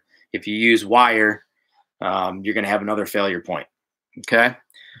wire. If you use wire, you're going to have another failure point. Okay?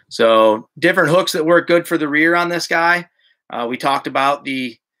 So different hooks that work good for the rear on this guy. We talked about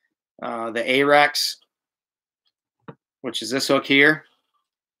the Arex, which is this hook here,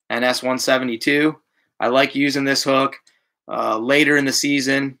 NS172. I like using this hook later in the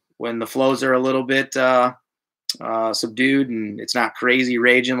season when the flows are a little bit subdued and it's not crazy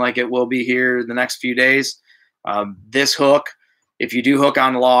raging like it will be here the next few days. This hook if you do hook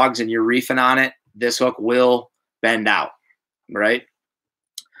on logs and you're reefing on it, this hook will bend out, right?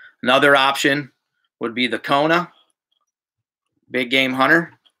 Another option would be the Kona, big game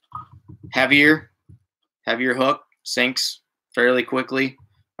hunter, heavier hook, sinks fairly quickly.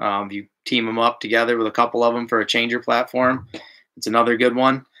 If you team them up together with a couple of them for a changer platform, it's another good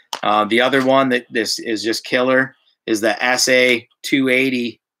one. The other one that this is just killer is the SA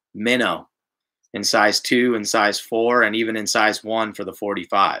 280 Minnow in size 2 and size 4 and even in size 1 for the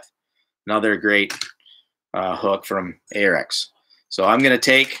 45. Another great hook from Arex. So I'm going to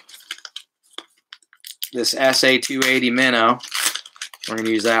take this SA 280 Minnow. We're going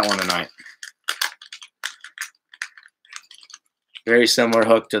to use that one tonight. Very similar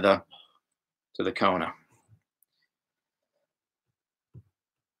hook to the Kona.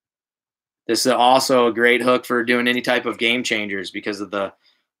 This is also a great hook for doing any type of game changers because of the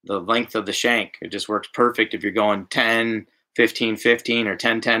length of the shank. It just works perfect if you're going 10, 15, 15 or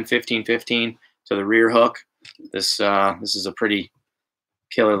 10, 10, 15, 15 to the rear hook. This is a pretty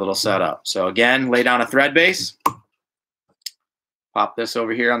killer little setup. So again, lay down a thread base. Pop this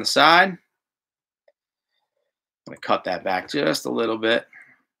over here on the side. I'm going to cut that back just a little bit.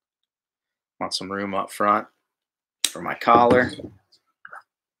 Want some room up front for my collar.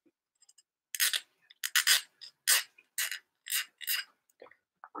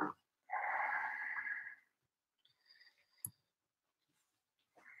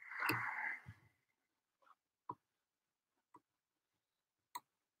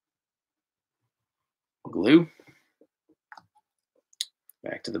 Glue.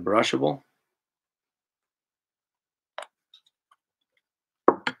 Back to the brushable.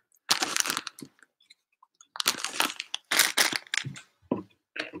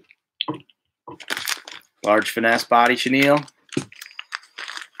 Large finesse body chenille.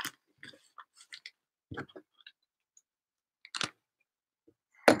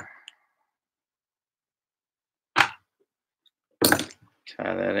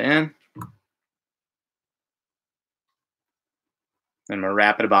 Tie that in. Then I'm going to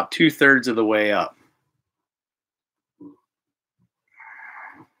wrap it about 2/3 of the way up.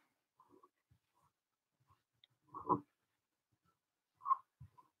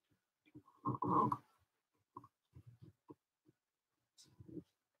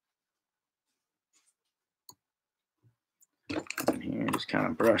 And here, just kind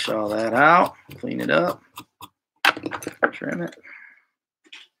of brush all that out, clean it up, trim it.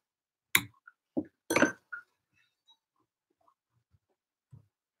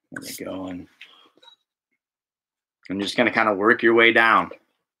 There you go. And I'm just going to kind of work your way down.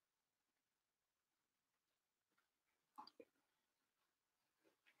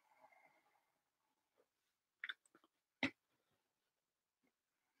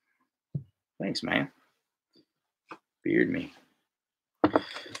 Thanks, man. Beard me. Oh,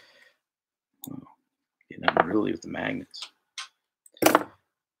 getting unruly with the magnets.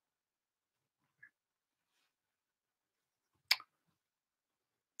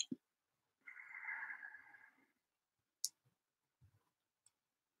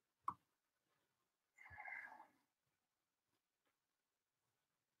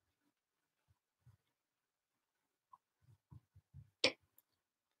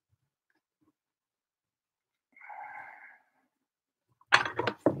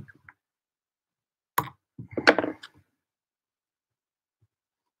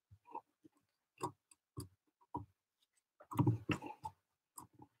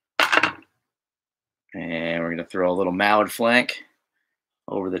 And we're going to throw a little mallard flank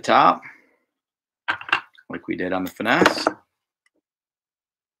over the top, like we did on the finesse.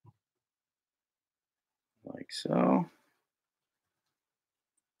 Like so.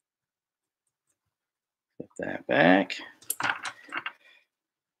 Flip that back.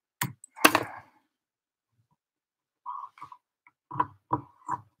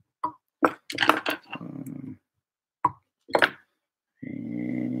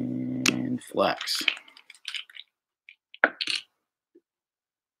 And flex.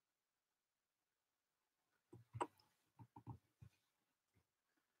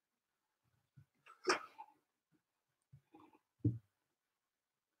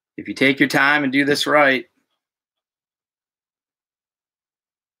 If you take your time and do this right,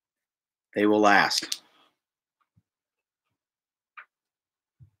 they will last.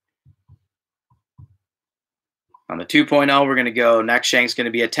 On the 2.0, we're going to go, next shank's going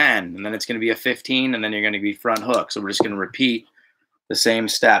to be a 10, and then it's going to be a 15, and then you're going to be front hook. So we're just going to repeat the same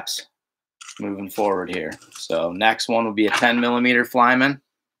steps moving forward here. So next one will be a 10 millimeter Flymen.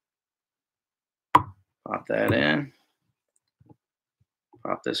 Pop that in.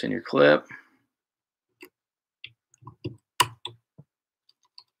 Pop this in your clip.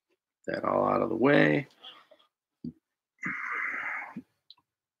 That all out of the way.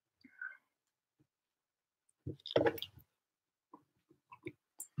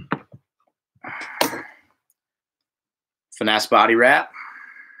 Finesse body wrap.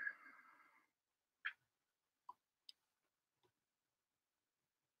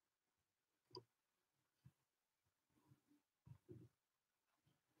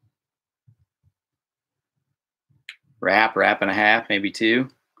 Wrap, wrap and a half, maybe two.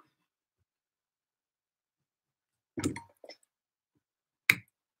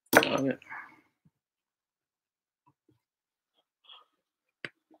 Love it.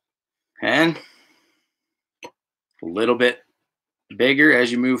 And a little bit bigger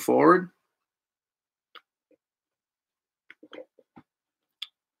as you move forward.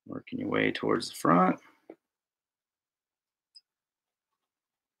 Working your way towards the front.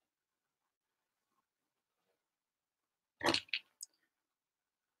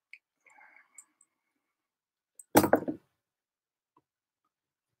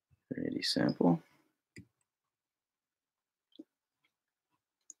 Pretty simple.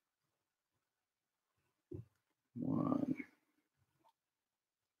 One.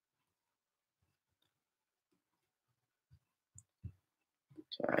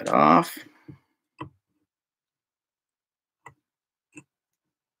 Tie it off.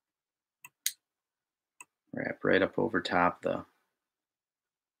 Wrap right up over top the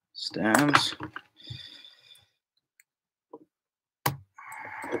stems.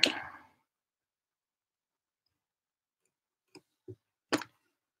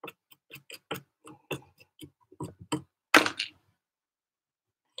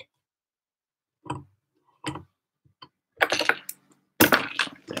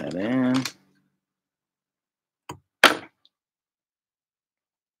 That in.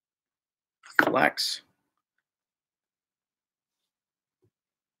 Flex.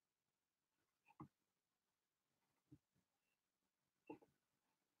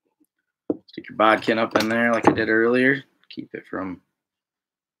 Stick your bodkin up in there like I did earlier. Keep it from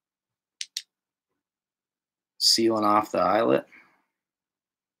sealing off the eyelet.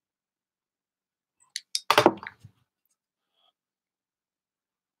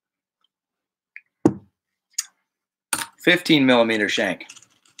 $15mm shank.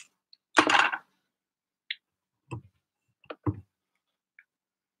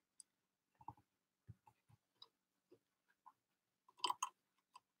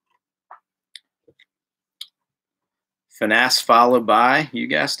 Finesse followed by, you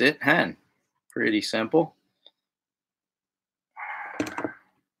guessed it, hen. Pretty simple.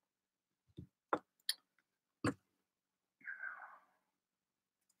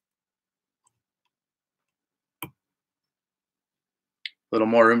 A little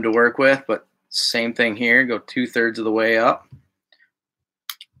more room to work with, but same thing here. Go 2/3 of the way up.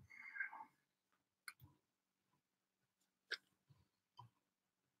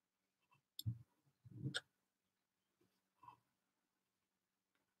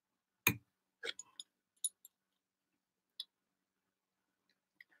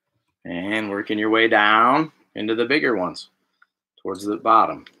 And working your way down into the bigger ones towards the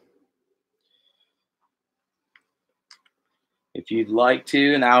bottom. If you'd like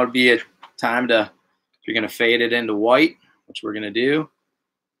to, now would be a time to, if you're going to fade it into white, which we're going to do,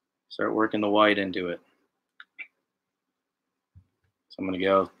 start working the white into it. So I'm going to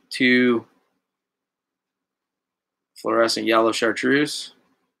go 2 fluorescent yellow chartreuse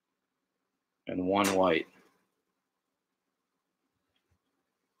and 1 white.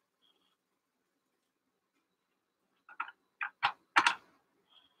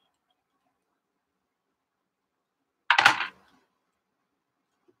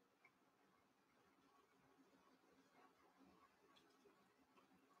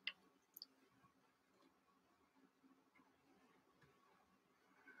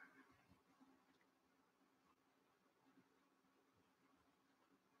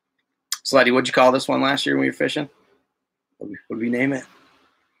 Slutty, what'd you call this one last year when you were fishing? What did we name it?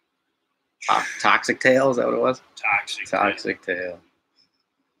 Toxic tail, is that what it was? Toxic tail.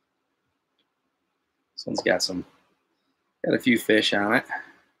 This one's got a few fish on it.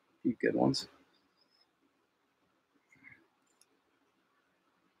 A few good ones.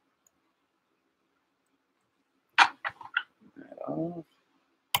 That off.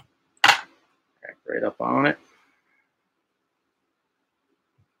 Crack right up on it.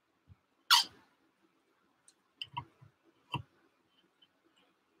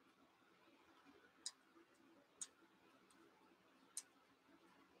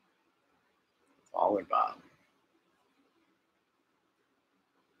 All or bottom.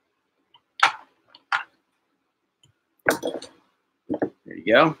 There you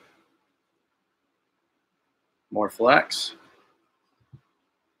go. more flex.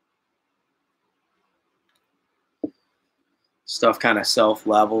 Stuff kind of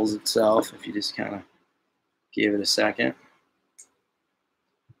self-levels itself if you just kind of give it a second.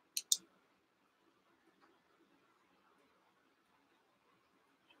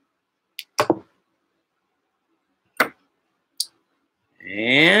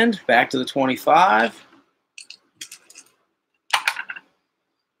 And back to the 25.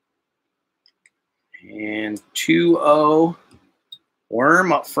 And 2-0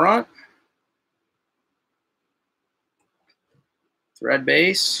 worm up front. Thread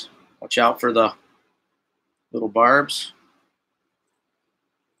base. Watch out for the little barbs.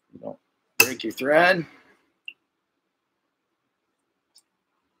 Don't break your thread.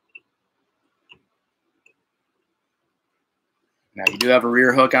 Now you do have a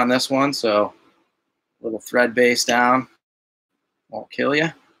rear hook on this one, so a little thread base down won't kill you.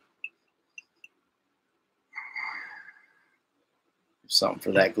 Something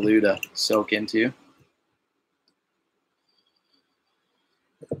for that glue to soak into.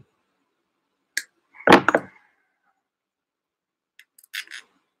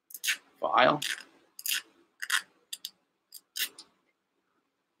 File.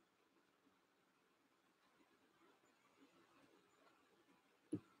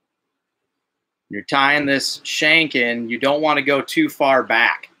 You're tying this shank in, you don't want to go too far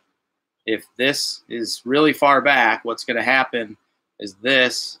back. If this is really far back, what's going to happen is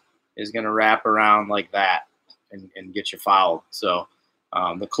this is going to wrap around like that and get you fouled. So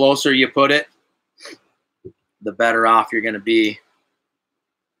the closer you put it, the better off you're going to be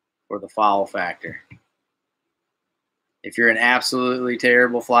for the foul factor. If you're an absolutely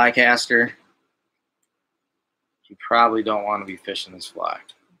terrible fly caster, you probably don't want to be fishing this fly.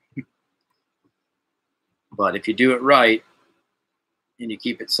 But if you do it right and you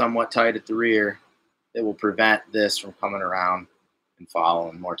keep it somewhat tight at the rear, it will prevent this from coming around and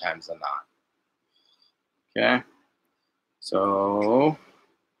following more times than not. Okay, so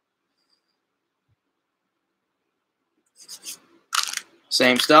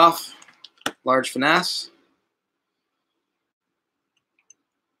same stuff, large finesse.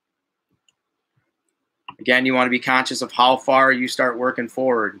 Again, you want to be conscious of how far you start working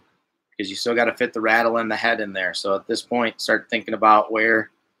forward, because you still got to fit the rattle and the head in there. So at this point, start thinking about where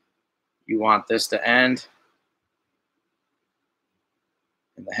you want this to end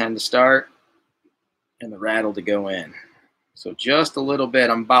and the hen to start and the rattle to go in. So just a little bit.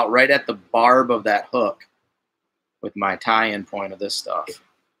 I'm about right at the barb of that hook with my tie-in point of this stuff.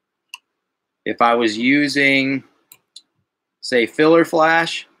 If I was using, say, filler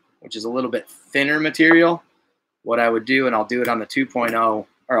flash, which is a little bit thinner material, what I would do, and I'll do it on the 2.0,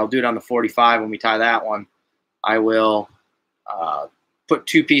 or I'll do it on the 45 when we tie that one, I will put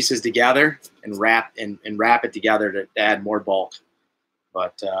two pieces together and wrap it together to add more bulk.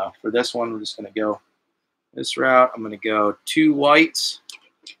 But for this one, we're just going to go this route. I'm going to go 2 whites.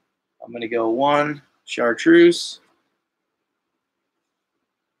 I'm going to go 1 chartreuse.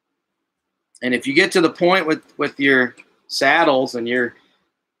 And if you get to the point with your saddles and you're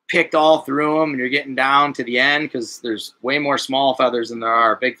picked all through them and you're getting down to the end, because there's way more small feathers than there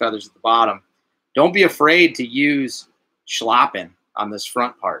are big feathers at the bottom, don't be afraid to use schlappen on this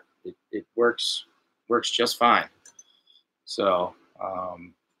front part. It works just fine. So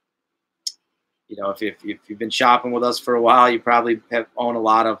you know, if you've been shopping with us for a while, you probably own a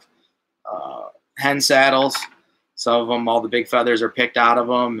lot of hen saddles. Some of them, all the big feathers are picked out of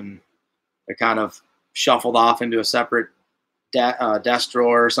them and they're kind of shuffled off into a separate desk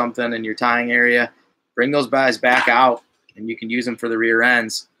drawer or something in your tying area. Bring those guys back out and you can use them for the rear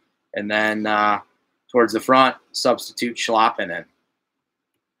ends. And then towards the front, substitute schlappen in.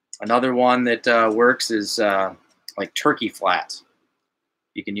 Another one that works is like turkey flats.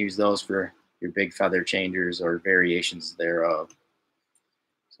 You can use those for your big feather changers or variations thereof.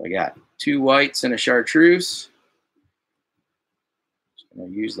 So I got 2 whites and a chartreuse. Just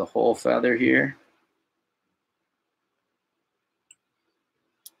going to use the whole feather here.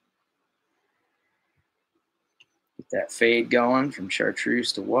 Get that fade going from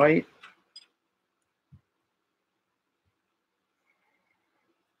chartreuse to white.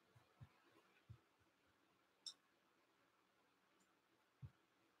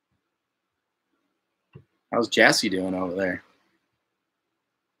 How's Jesse doing over there?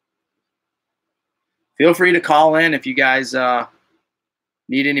 Feel free to call in if you guys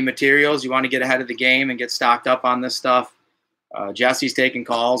need any materials. You want to get ahead of the game and get stocked up on this stuff. Jesse's taking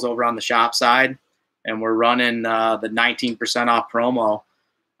calls over on the shop side, and we're running the 19% off promo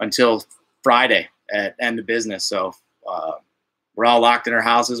until Friday at end of business. So we're all locked in our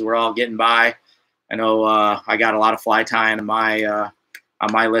houses. We're all getting by. I know I got a lot of fly tying on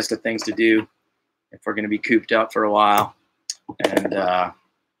my list of things to do if we're going to be cooped up for a while, and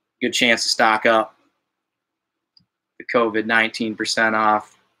good chance to stock up. The COVID 19%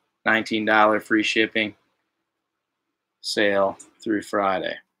 off, $19 free shipping sale through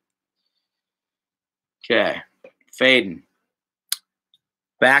Friday. Okay, fading.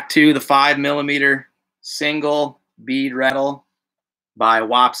 Back to the 5mm single bead rattle by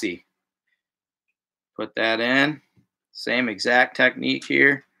Wapsie. Put that in. Same exact technique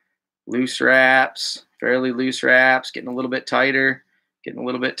here. Loose wraps, fairly loose wraps, getting a little bit tighter, getting a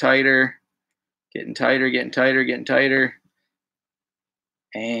little bit tighter, getting tighter, getting tighter, getting tighter.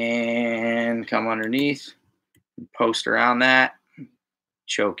 And come underneath, post around that,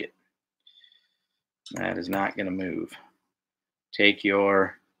 choke it. That is not going to move. Take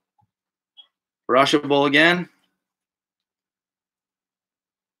your Flashabou again,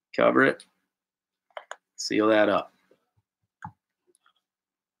 cover it, seal that up.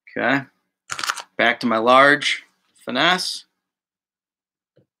 Okay, back to my large finesse.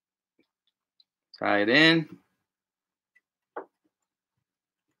 Tie it in.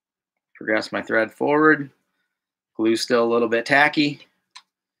 Progress my thread forward. Glue still a little bit tacky.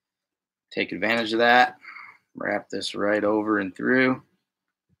 Take advantage of that. Wrap this right over and through.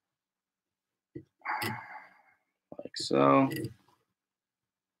 Like so.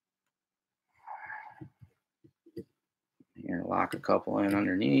 Here, lock a couple in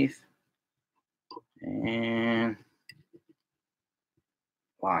underneath. And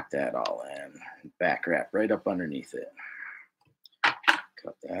lock that all in. Back wrap right up underneath it.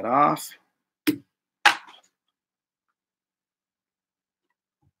 Cut that off.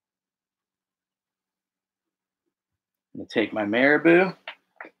 I'm going to take my marabou.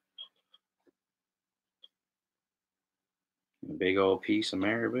 A big old piece of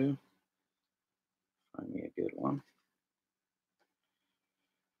marabou. Find me a good one.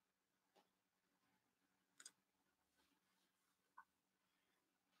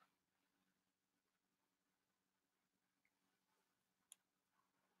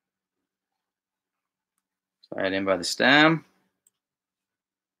 Tie it in by the stem.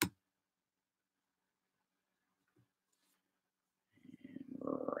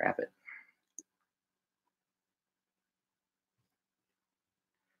 And wrap it.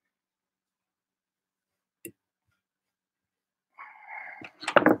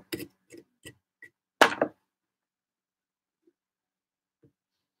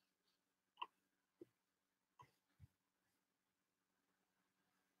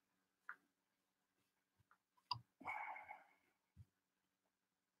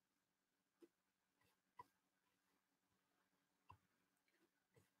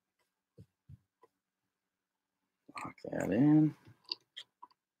 Lock that in.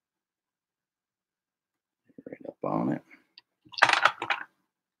 Right up on it.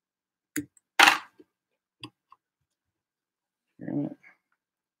 If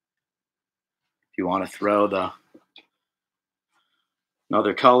you want to throw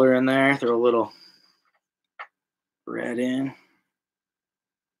another color in there, throw a little red in.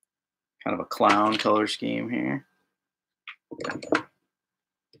 Kind of a clown color scheme here.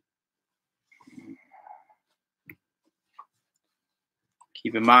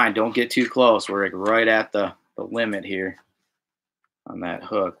 Keep in mind, don't get too close. We're like right at the limit here on that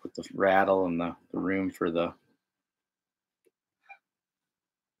hook with the rattle and the room for the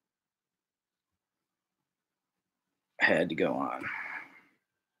head to go on.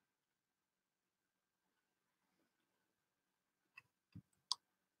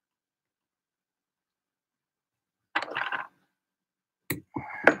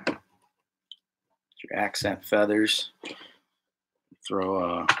 Your accent feathers. Throw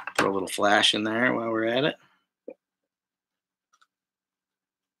a little flash in there while we're at it.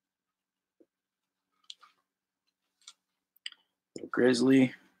 Little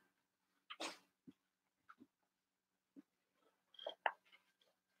Grizzly.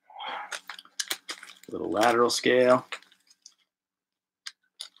 Little lateral scale.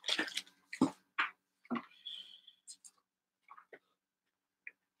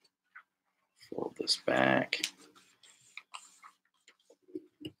 Fold this back.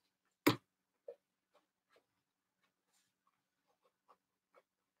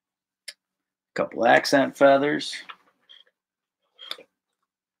 Couple accent feathers.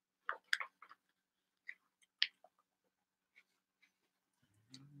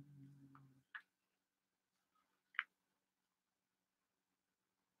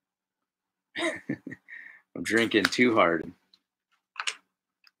 I'm drinking Two Hearted.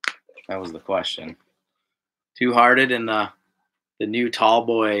 That was the question. Two Hearted and the new tall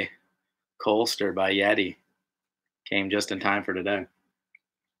boy Colster by Yeti. Came just in time for today.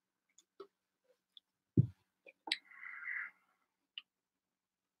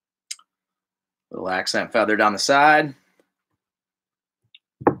 Little accent feather down the side.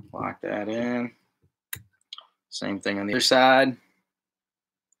 Lock that in. Same thing on the other side.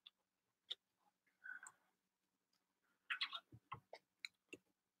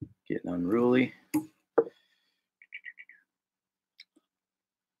 Getting unruly.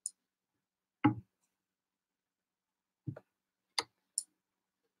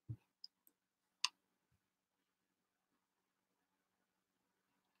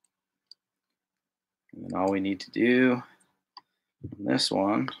 And then all we need to do on this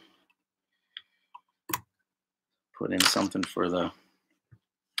one, put in something for the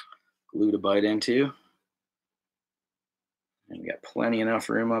glue to bite into. And we got plenty enough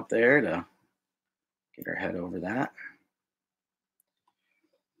room up there to get our head over that.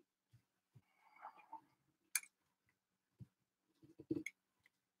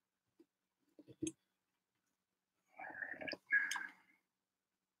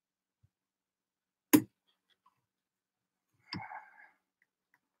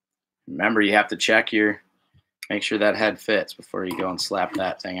 Remember, you have to check make sure that head fits before you go and slap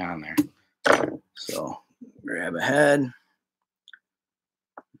that thing on there. So grab a head,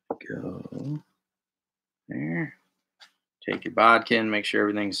 go there, take your bodkin, make sure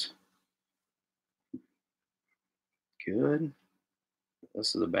everything's good.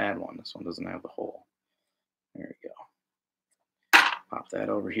 This is a bad one. This one doesn't have the hole. There we go. Pop that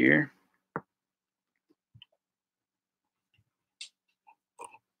over here.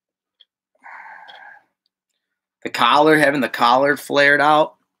 The collar, having the collar flared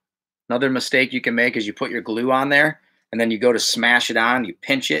out. Another mistake you can make is you put your glue on there and then you go to smash it on, you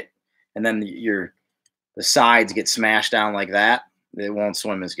pinch it, and then the sides get smashed down like that. It won't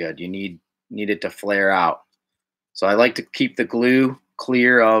swim as good. You need it to flare out. So I like to keep the glue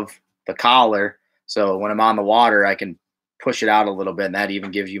clear of the collar, so when I'm on the water, I can push it out a little bit, and that even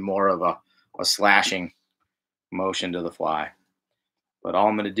gives you more of a slashing motion to the fly. But all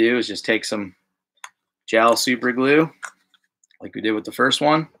I'm going to do is just take some gel super glue, like we did with the first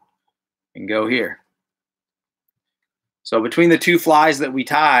one, and go here. So between the two flies that we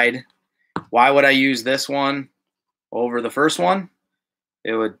tied, why would I use this one over the first one?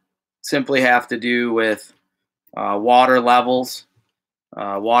 It would simply have to do with water levels,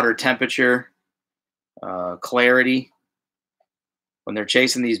 water temperature, clarity. When they're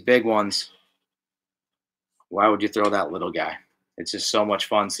chasing these big ones, why would you throw that little guy? It's just so much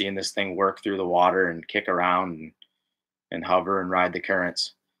fun seeing this thing work through the water and kick around and hover and ride the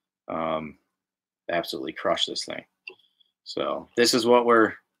currents. Absolutely crush this thing. So this is what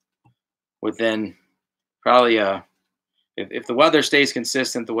we're within probably if the weather stays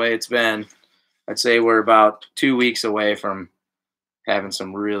consistent the way it's been, I'd say we're about 2 weeks away from having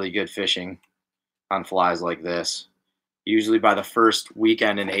some really good fishing on flies like this. Usually by the first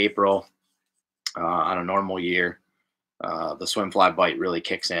weekend in April on a normal year, the swim fly bite really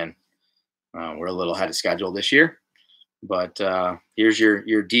kicks in. We're a little ahead of schedule this year, but here's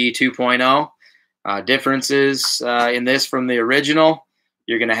your D 2.0. Differences in this from the original: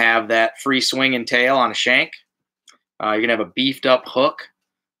 you're going to have that free swinging tail on a shank. You're going to have a beefed up hook.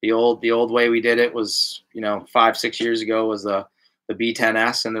 The old way we did it was, 5-6 years ago, was the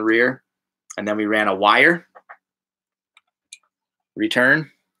B10S in the rear, and then we ran a wire return.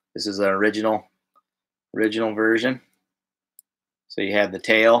 This is an original version. So you had the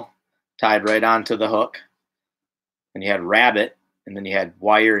tail tied right onto the hook, and you had rabbit, and then you had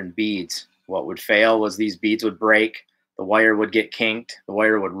wire and beads. What would fail was these beads would break, the wire would get kinked, the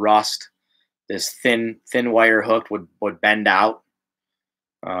wire would rust, this thin wire hook would bend out.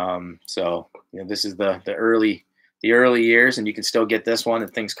 So this is the early years, and you can still get this one. The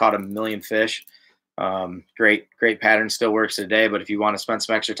thing's caught a million fish. Great pattern, still works today. But if you want to spend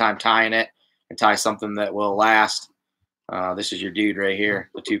some extra time tying it and tie something that will last, this is your dude right here,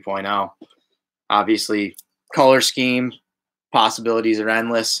 the 2.0. Obviously, color scheme possibilities are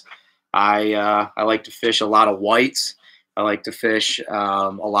endless. I like to fish a lot of whites. I like to fish a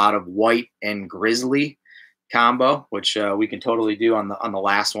lot of white and grizzly combo, which we can totally do on the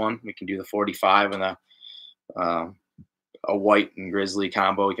last one. We can do the 45 and a white and grizzly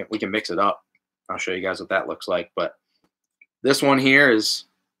combo. We can mix it up. I'll show you guys what that looks like. But this one here is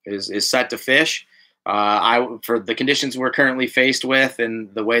set to fish. For the conditions we're currently faced with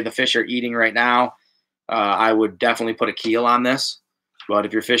and the way the fish are eating right now, I would definitely put a keel on this. But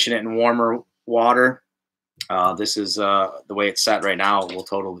if you're fishing it in warmer water, this is the way it's set right now. It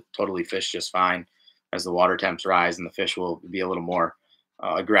will totally fish just fine as the water temps rise, and the fish will be a little more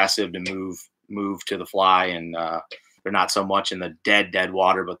aggressive to move to the fly, and they're not so much in the dead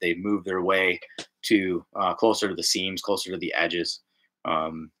water, but they move their way to closer to the seams, closer to the edges.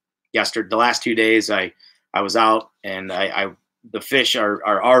 The last 2 days I was out, and the fish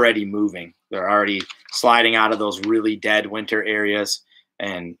are already moving. They're already sliding out of those really dead winter areas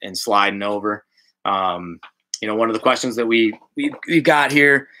and sliding over. One of the questions that we've got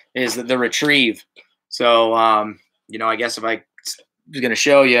here is the retrieve. So, I guess if I was going to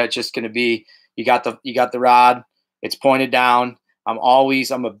show you, it's just going to be, you got the rod, it's pointed down.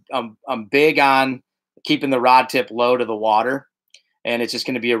 I'm big on keeping the rod tip low to the water, and it's just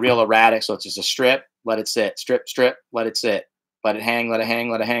going to be a real erratic. So it's just a strip, let it sit, strip, let it sit, let it hang, let it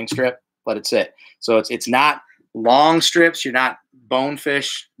hang, strip, let it sit. So it's not long strips. You're not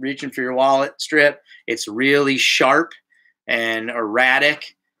bonefish reaching for your wallet strip. It's really sharp and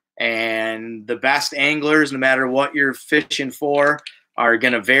erratic. And the best anglers, no matter what you're fishing for, are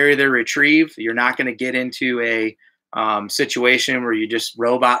going to vary their retrieve. You're not going to get into a situation where you just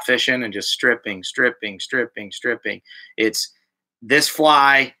robot fishing and just stripping. This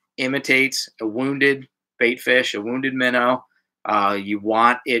fly imitates a wounded bait fish, a wounded minnow. You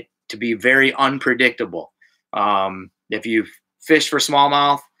want it to be very unpredictable. If you fish for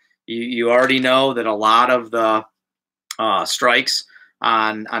smallmouth, you already know that a lot of the strikes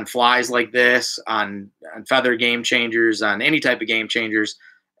on flies like this, on feather game changers, on any type of game changers,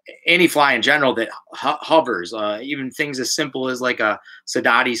 any fly in general that hovers, even things as simple as like a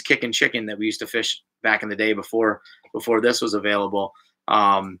Sadati's kicking chicken that we used to fish back in the day before this was available.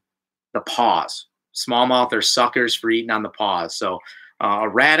 The paws, smallmouth are suckers for eating on the paws. So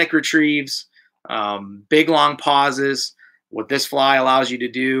erratic retrieves, big long pauses. What this fly allows you to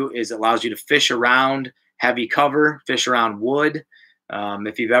do is it allows you to fish around heavy cover, fish around wood.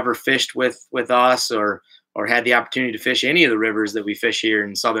 If you've ever fished with us or had the opportunity to fish any of the rivers that we fish here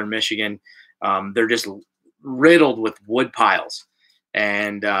in southern Michigan, they're just riddled with wood piles.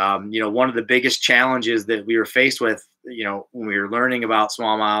 And one of the biggest challenges that we were faced with, when we were learning about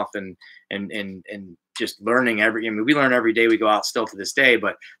smallmouth and just learning we learn every day we go out still to this day,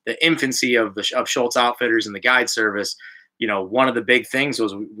 but the infancy of Schultz Outfitters and the guide service, one of the big things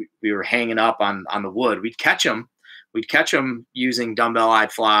was we were hanging up on the wood. We'd catch them using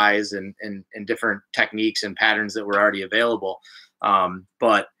dumbbell-eyed flies and different techniques and patterns that were already available.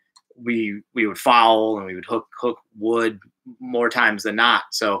 But we would foul and we would hook wood more times than not.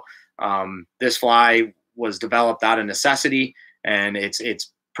 So this fly was developed out of necessity, and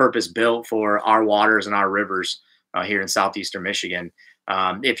it's purpose built for our waters and our rivers here in southeastern Michigan.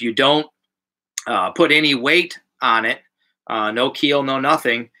 If you don't put any weight on it, no keel, no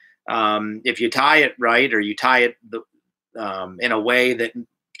nothing, if you tie it right, or you tie it in a way that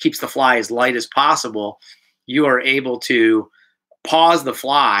keeps the fly as light as possible, you are able to pause the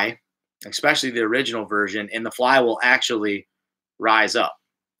fly, especially the original version, and the fly will actually rise up,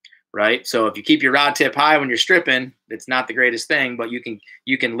 right? So if you keep your rod tip high when you're stripping, it's not the greatest thing, but you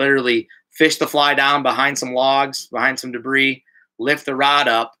can literally fish the fly down behind some logs, behind some debris, lift the rod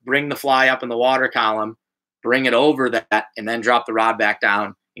up, bring the fly up in the water column, bring it over that, and then drop the rod back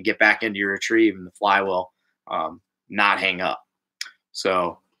down and get back into your retrieve, and the fly will not hang up.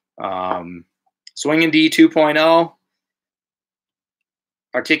 So Swingin D 2.0,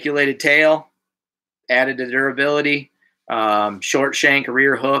 articulated tail, added to durability, short shank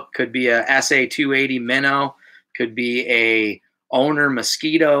rear hook, could be a SA 280 minnow, could be a owner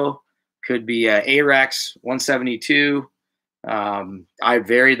mosquito, could be a Arex 172. I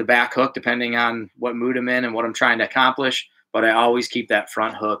vary the back hook depending on what mood I'm in and what I'm trying to accomplish, but I always keep that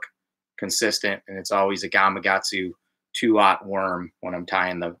front hook consistent, and it's always a Gamakatsu 2-aught worm when I'm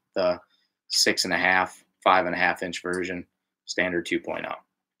tying the 6.5, 5.5 inch version, standard 2.0.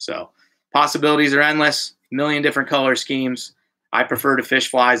 So possibilities are endless, million different color schemes. I prefer to fish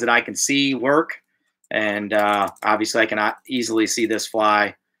flies that I can see work, and obviously I can easily see this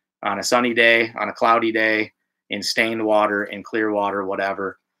fly on a sunny day, on a cloudy day, in stained water, in clear water,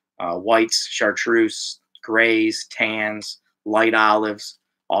 whatever. Whites, chartreuse, grays, tans, light olives,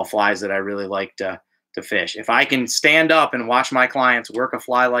 all flies that I really like to fish. If I can stand up and watch my clients work a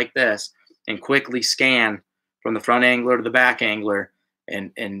fly like this and quickly scan from the front angler to the back angler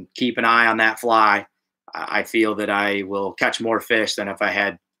and keep an eye on that fly, I feel that I will catch more fish than if I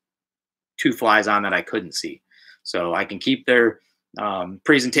had 2 flies on that I couldn't see. So I can keep their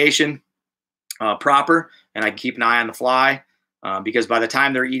presentation proper, and I can keep an eye on the fly because by the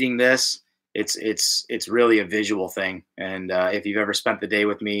time they're eating this, it's really a visual thing. And if you've ever spent the day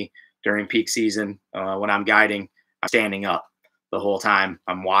with me during peak season, when I'm guiding, I'm standing up the whole time.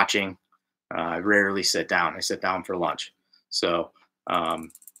 I'm watching. I rarely sit down. I sit down for lunch. So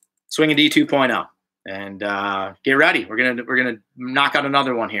Swingin D 2.0, and get ready. We're gonna knock out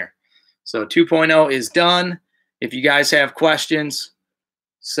another one here. So 2.0 is done. If you guys have questions,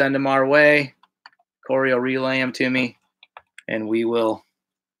 send them our way. Corey will relay them to me, and we will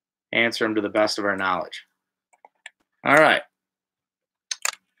answer them to the best of our knowledge. All right.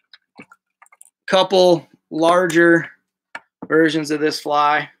 Couple larger versions of this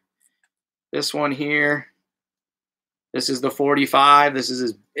fly. This one here. This is the 45. This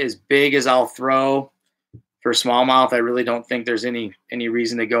is as big as I'll throw for smallmouth. I really don't think there's any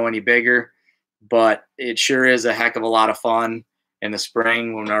reason to go any bigger, but it sure is a heck of a lot of fun in the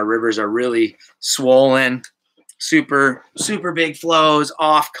spring when our rivers are really swollen, super big flows,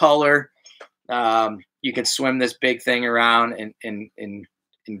 off color. You can swim this big thing around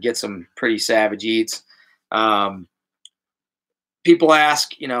and get some pretty savage eats. People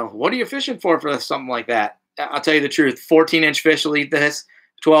ask, what are you fishing for something like that? I'll tell you the truth. 14-inch fish will eat this.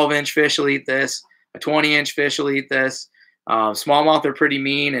 12-inch fish will eat this. A 20-inch fish will eat this. Smallmouth are pretty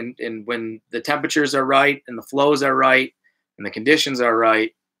mean, and when the temperatures are right and the flows are right and the conditions are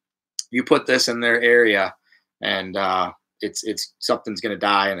right, you put this in their area, and it's something's going to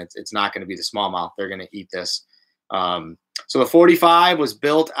die, and it's not going to be the smallmouth. They're going to eat this. So the 45 was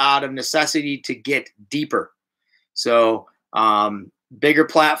built out of necessity to get deeper. So bigger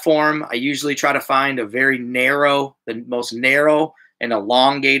platform. I usually try to find a very narrow, the most narrow and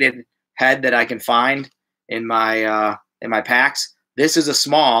elongated head that I can find in my packs. This is a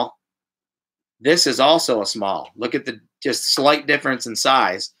small. This is also a small. Look at the just slight difference in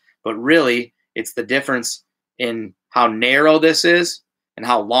size, but really it's the difference in how narrow this is and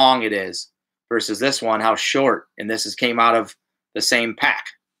how long it is versus this one, how short. And this came out of the same pack.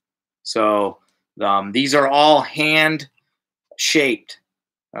 So these are all hand shaped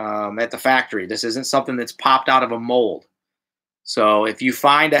at the factory. This isn't something that's popped out of a mold. So if you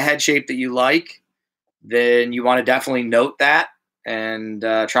find a head shape that you like, then you want to definitely note that and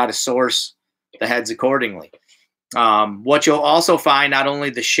try to source the heads accordingly. What you'll also find, not only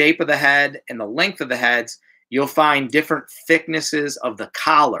the shape of the head and the length of the heads, you'll find different thicknesses of the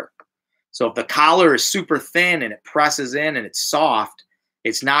collar. So if the collar is super thin and it presses in and it's soft,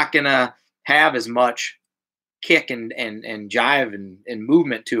 it's not going to have as much kick and jive and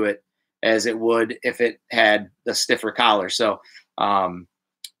movement to it as it would if it had the stiffer collar. So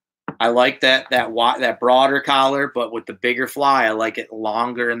I like that broader collar, but with the bigger fly, I like it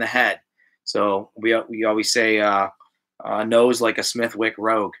longer in the head. So we always say a nose like a Smithwick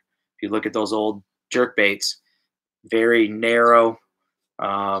Rogue. If you look at those old jerk baits, very narrow,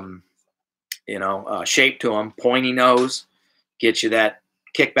 shape to them, pointy nose, gets you that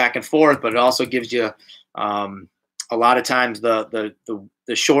kick back and forth, but it also gives you a lot of times the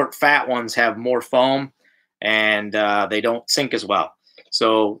short fat ones have more foam and they don't sink as well.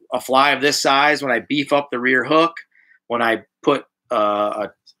 So a fly of this size, when I beef up the rear hook, when I put a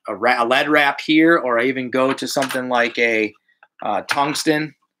lead wrap here, or I even go to something like a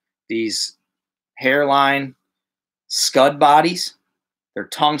tungsten, these hairline scud bodies, they're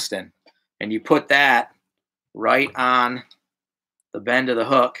tungsten, and you put that right on the bend of the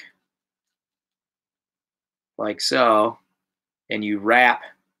hook like so, and you wrap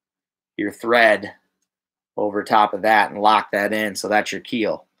your thread over top of that and lock that in, so that's your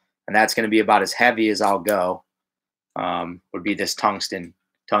keel, and that's going to be about as heavy as I'll go. Would be this tungsten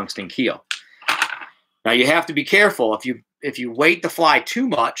keel. Now you have to be careful. If you weight the fly too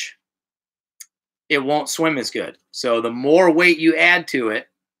much, it won't swim as good. So the more weight you add to it,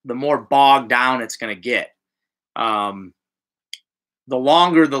 the more bogged down it's going to get. The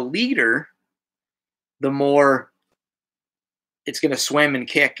longer the leader, the more it's going to swim and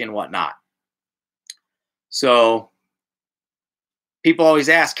kick and whatnot. So people always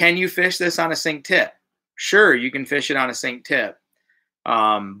ask, can you fish this on a sink tip? Sure, you can fish it on a sink tip.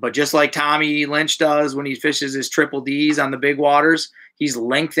 But just like Tommy Lynch does when he fishes his triple Ds on the big waters, he's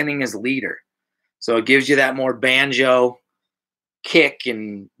lengthening his leader. So it gives you that more banjo kick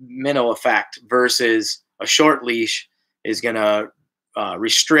and minnow effect versus a short leash is going to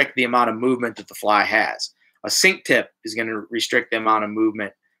restrict the amount of movement that the fly has. A sink tip is going to restrict the amount of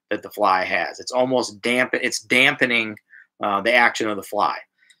movement that the fly has. It's almost dampening the action of the fly.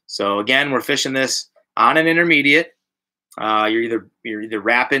 So again, we're fishing this on an intermediate. You're either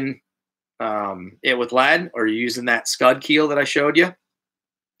wrapping it with lead or you're using that scud keel that I showed you.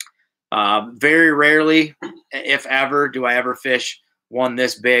 Very rarely, if ever, do I ever fish one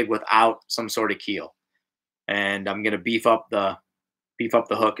this big without some sort of keel. And I'm going to beef up the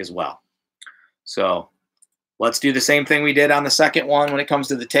hook as well. So let's do the same thing we did on the second one when it comes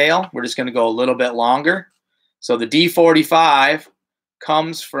to the tail. We're just going to go a little bit longer. So the D45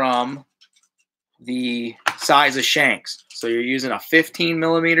 comes from the size of shanks. So you're using a 15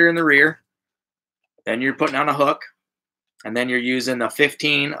 millimeter in the rear, then you're putting on a hook, and then you're using a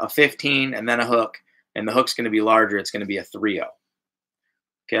 15, and then a hook, and the hook's going to be larger. It's going to be a 3/0.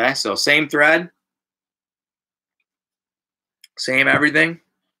 Okay, so same thread, same everything.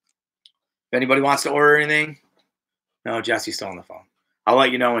 If anybody wants to order anything, no, Jesse's still on the phone. I'll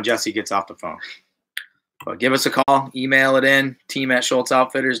let you know when Jesse gets off the phone. But give us a call, email it in,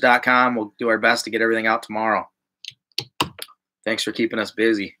 team@schultzoutfitters.com. We'll do our best to get everything out tomorrow. Thanks for keeping us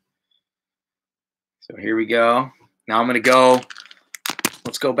busy. So here we go. Now I'm going to go,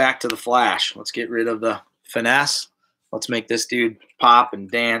 let's go back to the flash. Let's get rid of the finesse. Let's make this dude pop and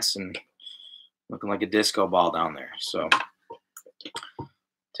dance and looking like a disco ball down there. So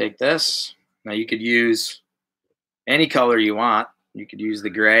take this. Now you could use any color you want. You could use the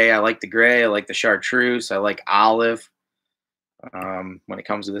gray. I like the gray. I like the chartreuse. I like olive when it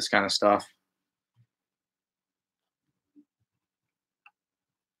comes to this kind of stuff.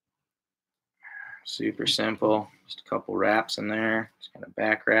 Super simple. Just a couple wraps in there. Just kind of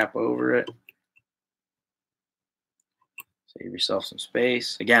back wrap over it. Save yourself some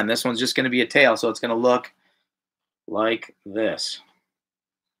space. Again, this one's just going to be a tail, so it's going to look like this.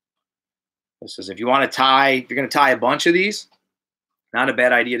 This is if you want to tie, if you're going to tie a bunch of these, not a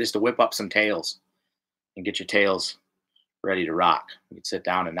bad idea just to whip up some tails and get your tails ready to rock. You can sit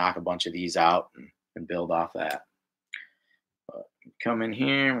down and knock a bunch of these out and build off that. But come in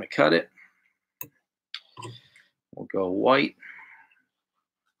here, I'm going to cut it. We'll go white.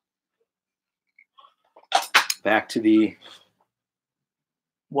 Back to the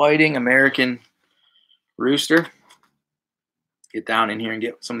whiting American rooster. Get down in here and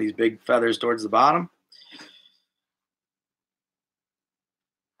get some of these big feathers towards the bottom.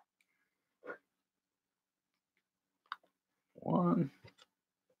 One.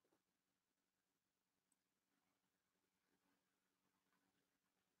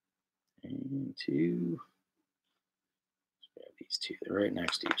 And two. Let's grab these two. They're right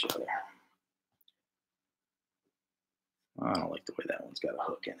next to each other. I don't like the way that one's got a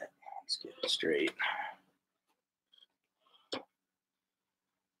hook in it. Let's get it straight.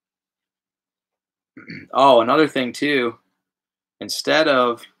 Oh, another thing too, instead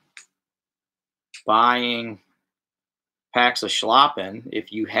of buying packs of Schlappen,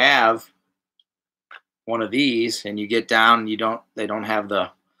 if you have one of these and you get down, they don't have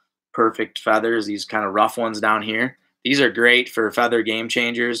the perfect feathers, these kind of rough ones down here. These are great for feather game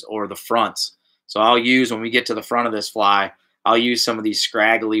changers or the fronts. So I'll use, when we get to the front of this fly, I'll use some of these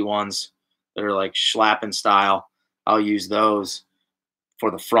scraggly ones that are like Schlappen style. I'll use those for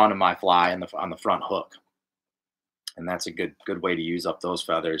the front of my fly and on the front hook. And that's a good way to use up those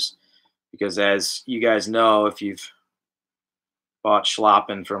feathers. Because as you guys know, if you've bought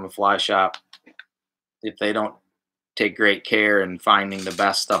Schlappen from a fly shop, if they don't take great care in finding the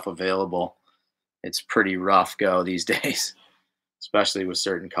best stuff available, it's pretty rough go these days, especially with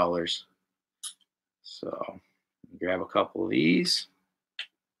certain colors. So grab a couple of these.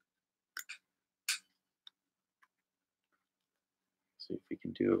 See if we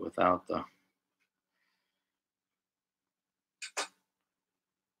can do it without the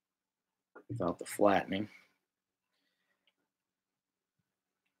flattening.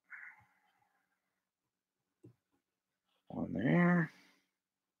 One there.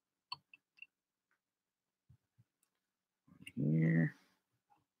 One here.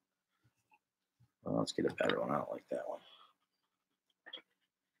 Well, let's get a better one. I don't like that one.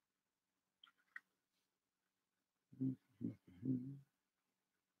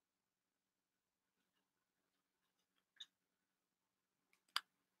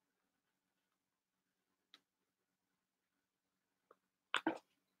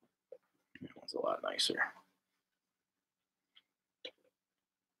 That one's a lot nicer.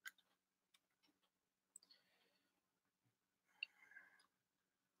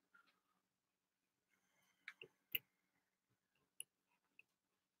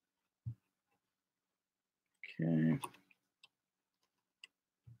 Okay.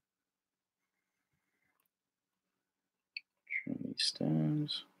 Trim these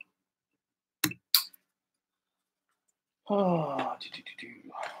stems. Oh,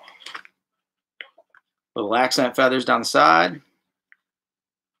 little accent feathers down the side.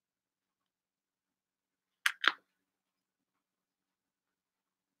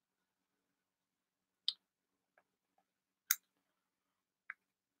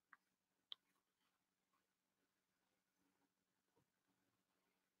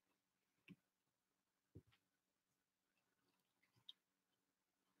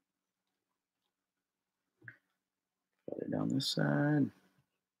 Feather down this side.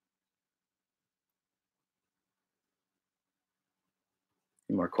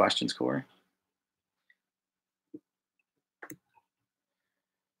 Any more questions, Corey?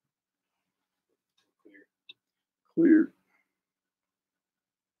 Clear.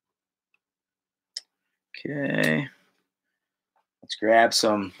 Okay. Let's grab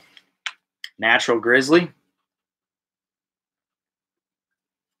some natural Grizzly.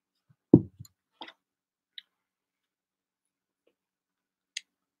 A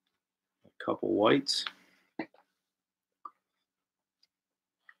couple whites.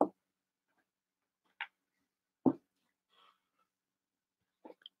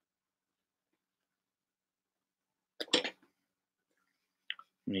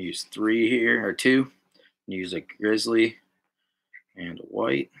 I'm going to use 3 here, or 2. I'm going to use a Grizzly and a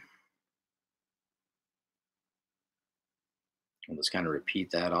white. I'll just kind of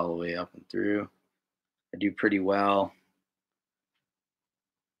repeat that all the way up and through. I do pretty well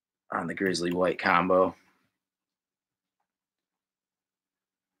on the Grizzly white combo.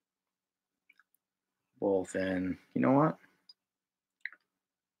 Both in. You know what?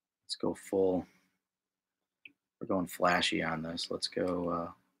 Let's go full. We're going flashy on this. Let's go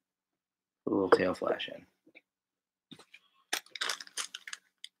put a little tail flash in.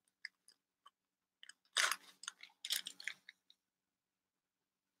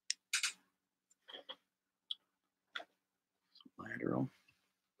 Lateral.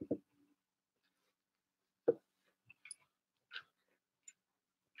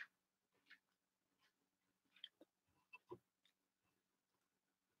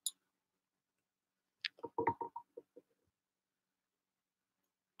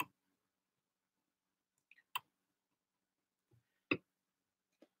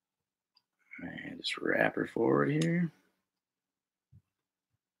 And just wrap her forward here.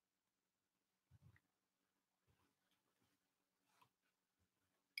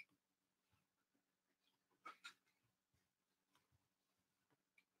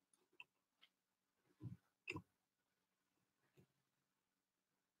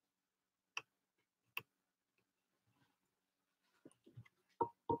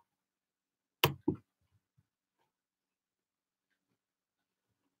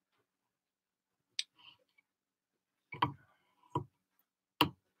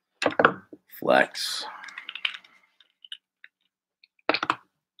 Flex.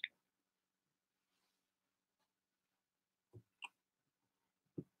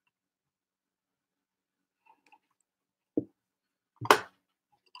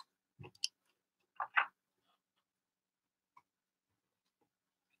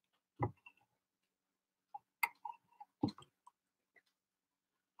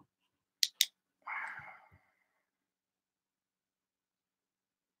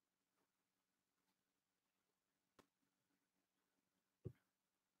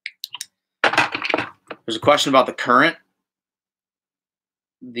 There's a question about the current.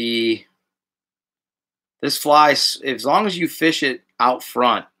 This fly, as long as you fish it out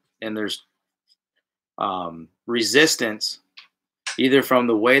front and there's resistance, either from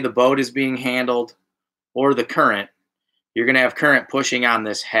the way the boat is being handled or the current, you're going to have current pushing on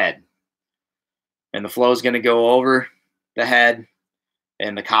this head. And the flow is going to go over the head,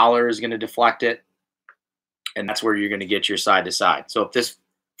 and the collar is going to deflect it. And that's where you're going to get your side to side. So if this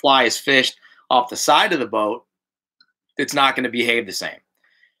fly is fished off the side of the boat, it's not going to behave the same.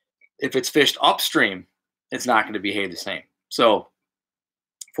 If it's fished upstream, it's not going to behave the same. So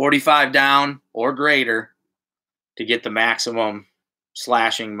 45 down or greater to get the maximum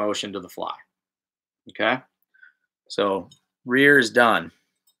slashing motion to the fly. Okay? So rear is done.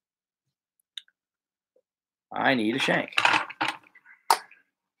 I need a shank.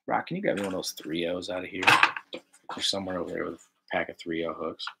 Rock, can you grab me one of those 3-0s out of here? There's somewhere over there with a pack of 3-0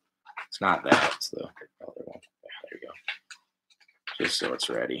 hooks. It's not that. It's the other one. There you go. Just so it's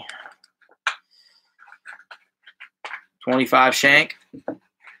ready. 25 shank.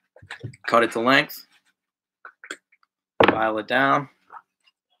 Cut it to length. File it down.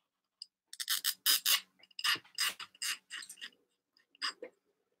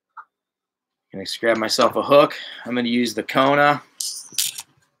 I'm going to grab myself a hook. I'm going to use the Kona.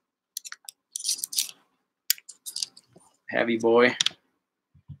 Heavy boy.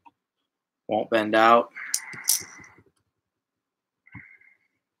 Won't bend out.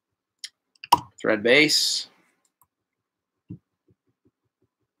 Thread base.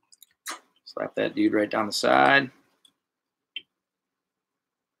 Slap that dude right down the side.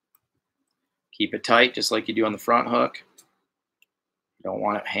 Keep it tight just like you do on the front hook. You don't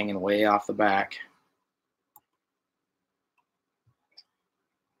want it hanging way off the back.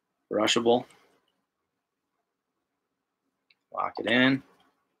 Brushable. Lock it in.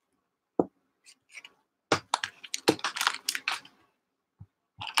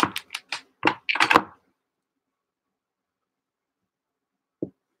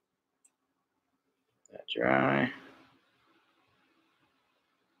 That dry.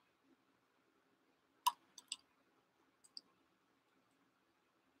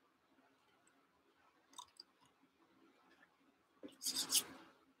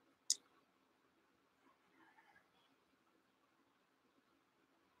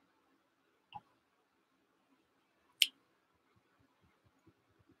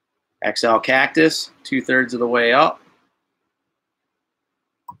 XL Cactus, 2/3 of the way up.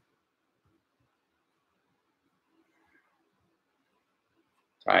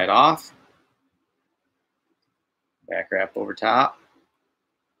 Tie it off. Back wrap over top.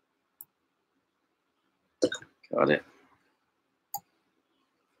 Cut it.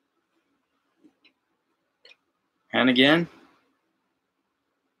 And again.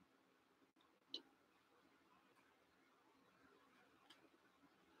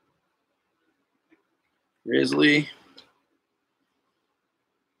 Grizzly.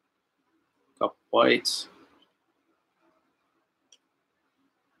 Couple whites.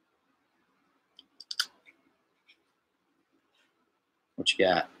 What you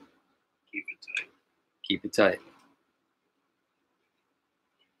got? Keep it tight. Keep it tight.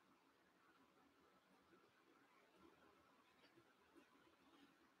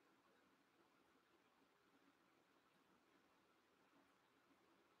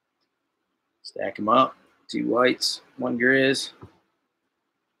 Stack them up. 2 whites, 1 grizz.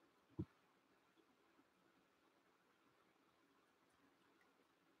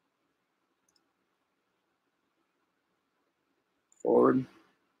 Forward.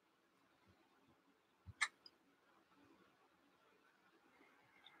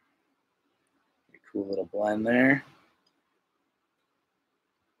 Cool little blend there.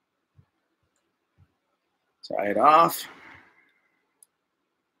 Tie it off.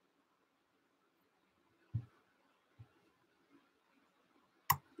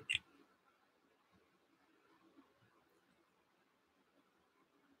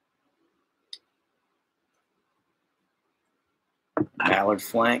 Mallard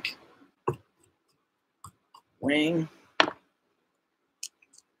flank. Wing.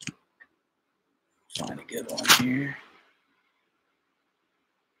 Find a good one here.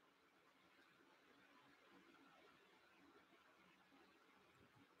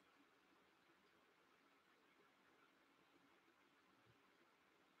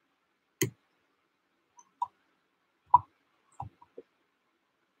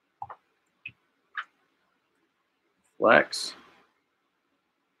 Flex.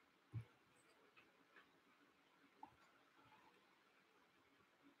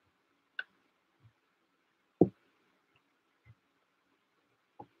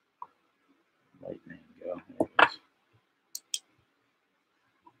 Lightning go. There it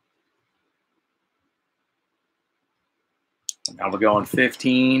is. Now we're going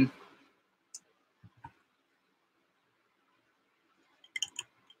 15.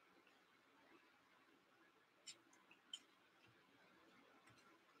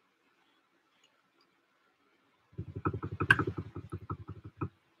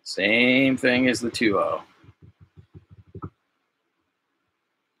 Same thing as the 2-0.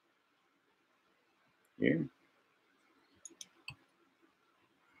 Here.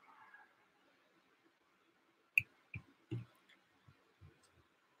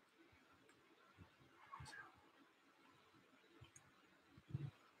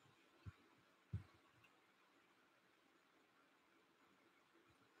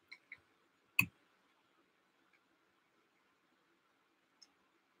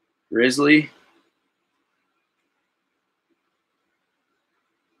 Grizzly.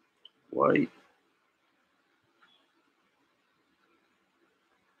 White.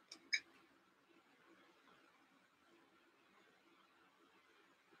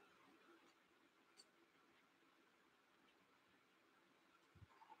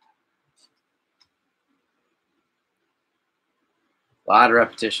 A lot of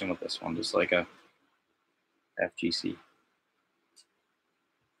repetition with this one, just like a FGC.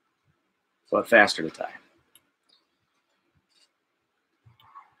 But faster to tie.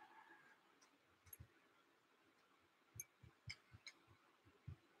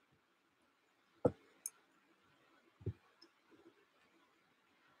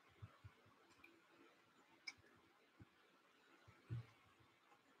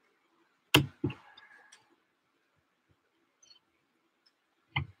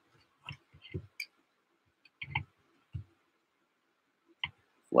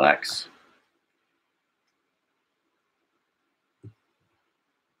 Flex.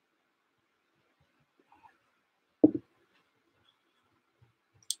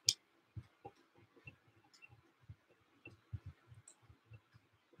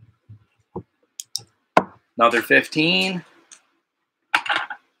 Another 15.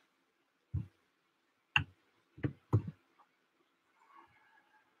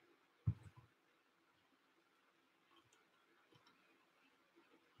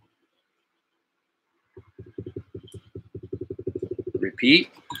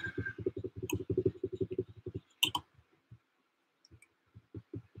 Repeat.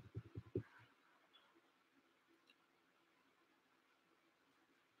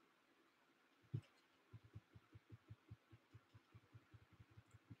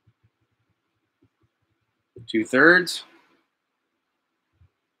 Two-thirds.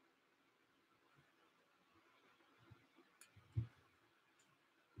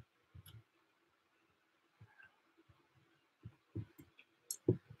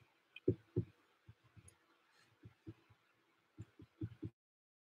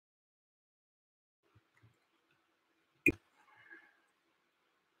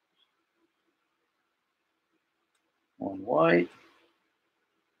 One white.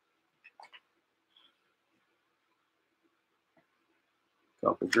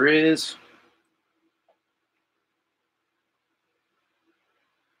 Couple Grizz.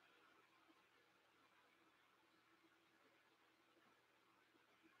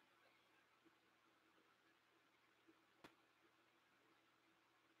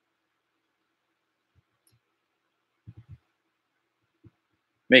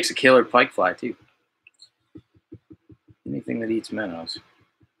 Makes a killer pike fly too. Anything that eats minnows.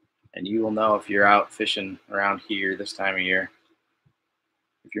 And you will know if you're out fishing around here this time of year.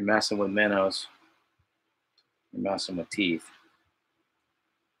 If you're messing with minnows, you're messing with teeth.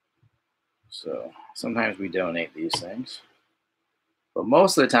 So sometimes we donate these things. But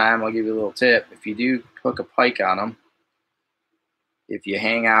most of the time, I'll give you a little tip. If you do hook a pike on them, if you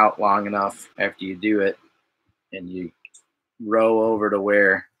hang out long enough after you do it and you row over to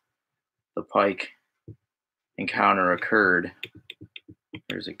where the pike encounter occurred,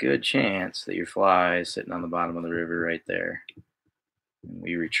 there's a good chance that your fly is sitting on the bottom of the river right there. And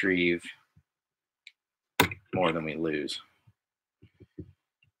we retrieve more than we lose.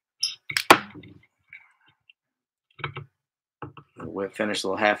 We'll finish a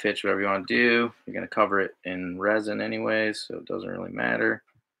little half hitch, whatever you want to do. You're going to cover it in resin anyways, so it doesn't really matter.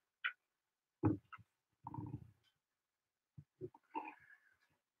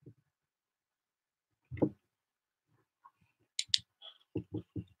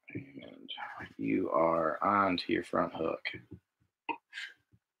 And you are on to your front hook.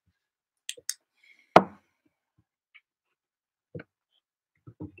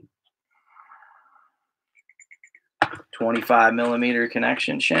 .25mm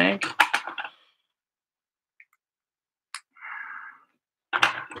connection shank.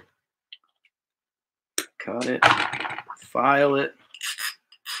 Cut it, file it.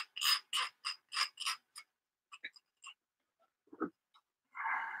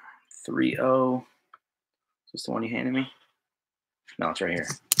 .30. Is this the one you handed me? No, it's right here.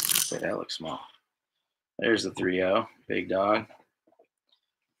 Wait, that looks small. There's the .30, big dog.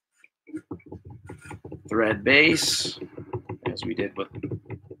 Thread base, as we did with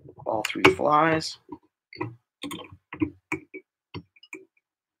all three flies.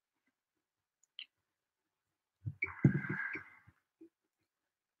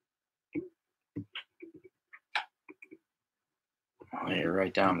 Lay it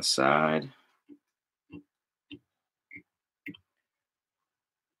right down the side.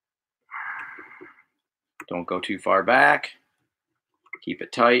 Don't go too far back. Keep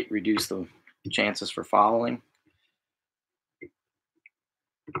it tight, reduce the chances for fouling.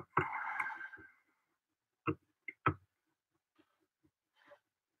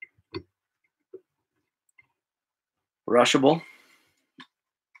 Brushable.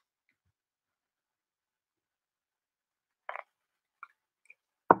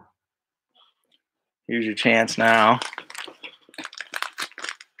 Here's your chance now.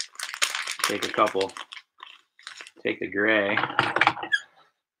 Take a couple. Take the gray.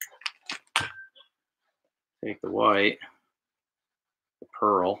 Take the white. The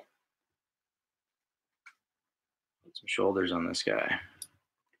pearl. Put some shoulders on this guy.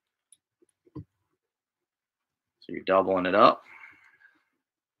 So you're doubling it up.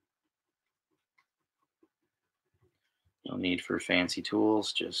 No need for fancy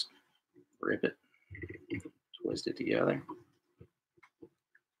tools, just rip it, twist it together.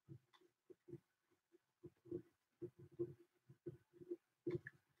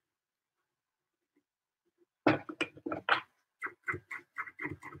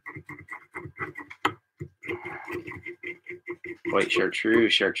 White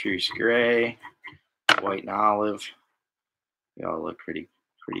chartreuse, chartreuse gray, white and olive. They all look pretty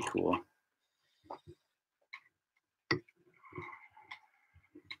cool.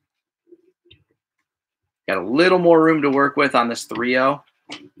 Got a little more room to work with on this 3-0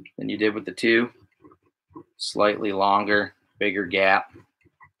 than you did with the 2. Slightly longer, bigger gap.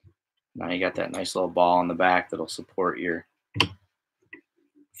 Now you got that nice little ball in the back that'll support your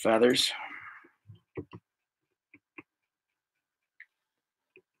feathers.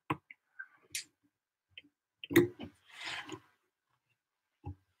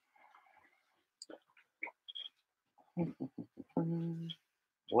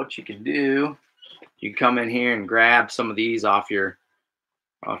 What you can do, you can come in here and grab some of these off your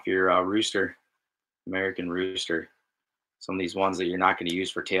rooster, American rooster. Some of these ones that you're not going to use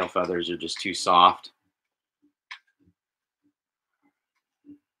for tail feathers are just too soft.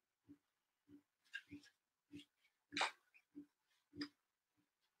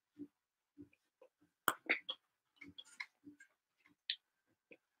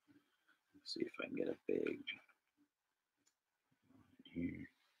 See if I can get a big here.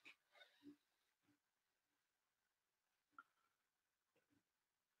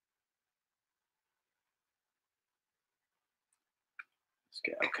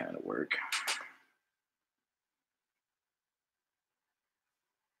 This guy will kind of work.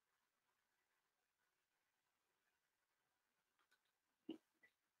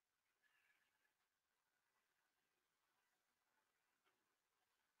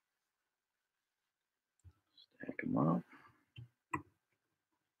 Stack them up.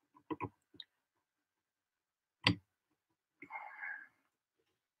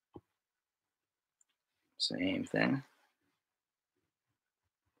 Same thing.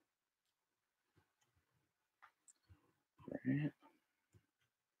 Right.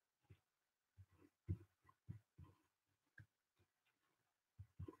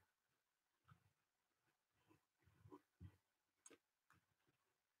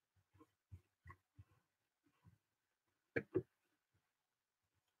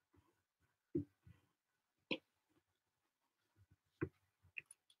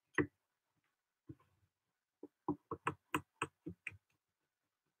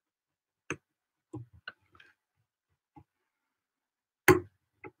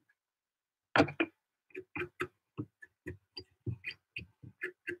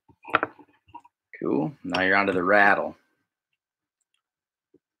 Cool. Now you're onto the rattle.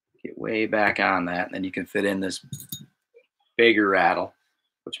 Get way back on that, and then you can fit in this bigger rattle,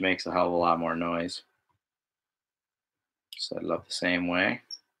 which makes a hell of a lot more noise. Set it up the same way.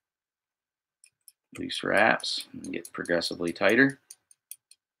 Loose wraps and get progressively tighter.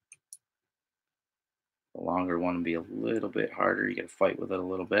 The longer one will be a little bit harder. You got to fight with it a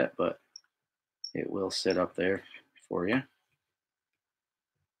little bit, but it will sit up there for you.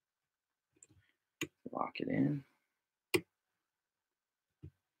 Lock it in. Get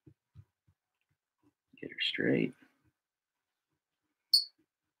her straight.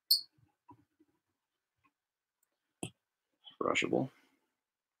 Brushable.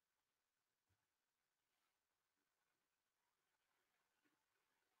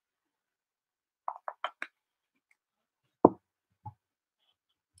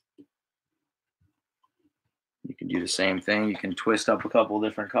 You can do the same thing. You can twist up a couple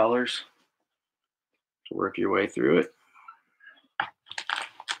different colors to work your way through it.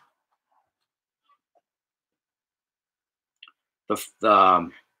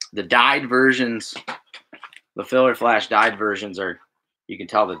 The dyed versions, the filler flash dyed versions are, you can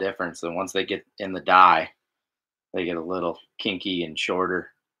tell the difference. And once they get in the dye, they get a little kinky and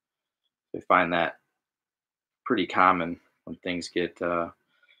shorter. We find that pretty common when things get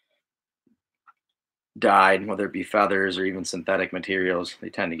dyed, whether it be feathers or even synthetic materials. They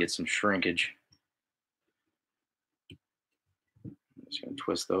tend to get some shrinkage. I'm just going to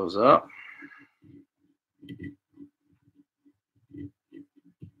twist those up.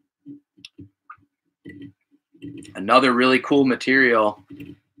 Another really cool material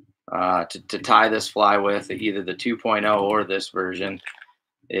to tie this fly with, either the 2.0 or this version,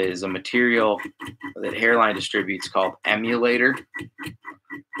 is a material that Hairline distributes called emulator,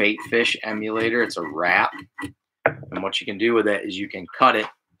 bait fish emulator. It's a wrap, and what you can do with it is you can cut it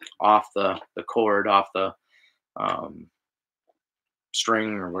off the cord, off the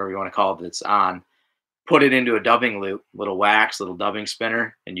string or whatever you want to call it that's on, put it into a dubbing loop, little wax, little dubbing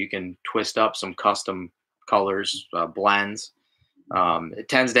spinner, and you can twist up some custom colors, blends. It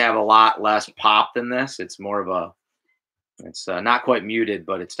tends to have a lot less pop than this. It's more of a, it's not quite muted,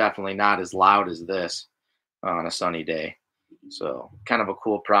 but it's definitely not as loud as this on a sunny day. So kind of a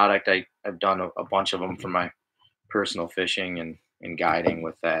cool product. I've done a bunch of them for my personal fishing and guiding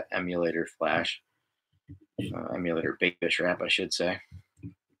with that emulator flash, emulator bait fish wrap, I should say.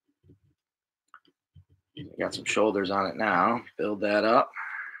 Got some shoulders on it now. Build that up.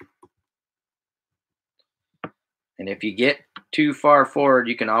 And if you get too far forward,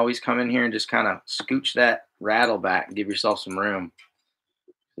 you can always come in here and just kind of scooch that rattle back and give yourself some room.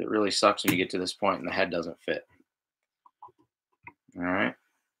 It really sucks when you get to this point and the head doesn't fit. All right,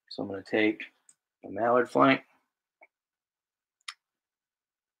 so I'm going to take a mallard flank.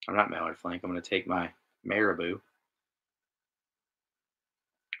 I'm not mallard flank. I'm going to take my marabou.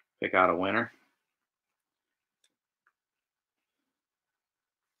 Pick out a winner.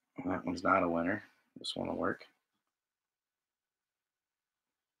 That one's not a winner. This one will work.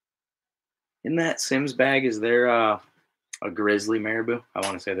 In that Sims bag, is there a Grizzly marabou? I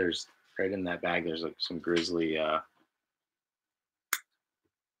want to say there's, right in that bag, there's some Grizzly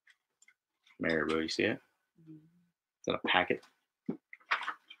marabou. You see it? Is that a packet? It's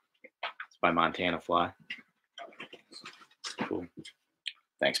by Montana Fly. Cool.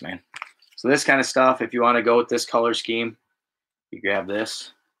 Thanks, man. So this kind of stuff, if you want to go with this color scheme, you grab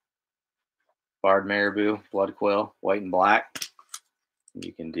this barred marabou, blood quill, white and black.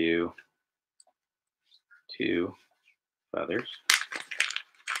 You can do 2 feathers.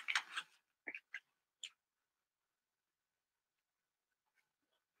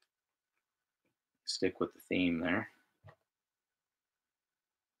 Stick with the theme there.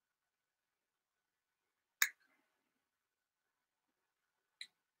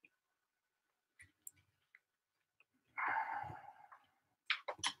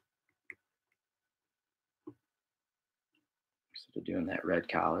 Instead of doing that red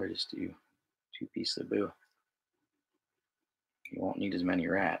collar, just do 2 pieces of boo. You won't need as many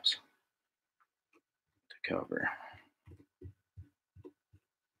wraps to cover.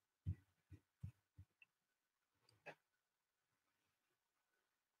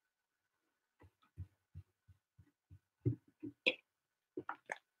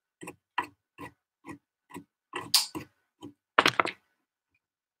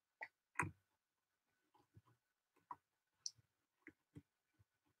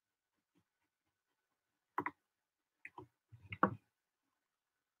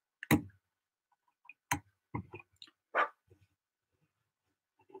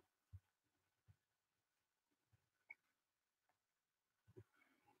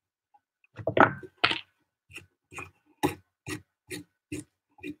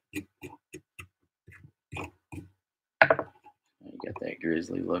 You got that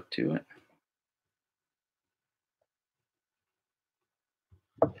grizzly look to it.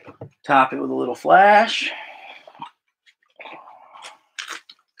 Top it with a little flash.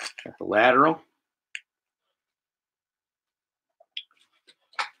 Got the lateral.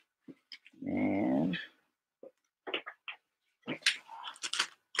 And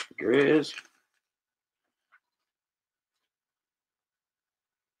grizz.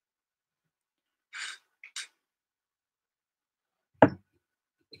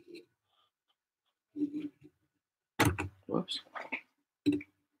 Whoops.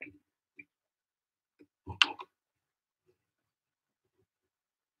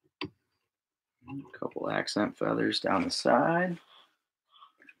 A couple accent feathers down the side.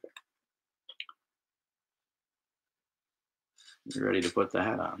 You're ready to put the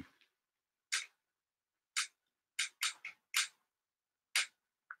hat on.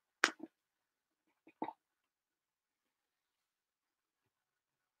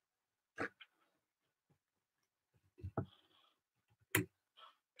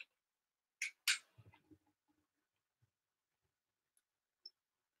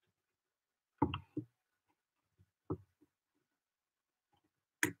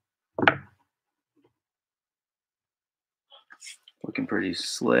 Looking pretty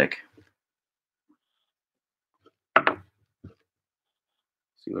slick.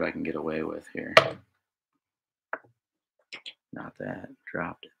 See what I can get away with here. Not that,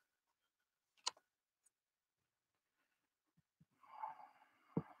 dropped it.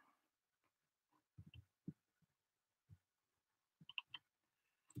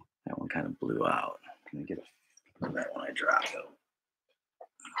 That one kind of blew out. Let me get that one I dropped though.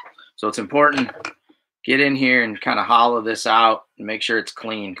 So it's important, get in here and kind of hollow this out and make sure it's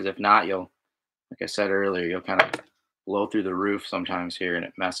clean, because if not, you'll, like I said earlier, you'll kind of blow through the roof sometimes here and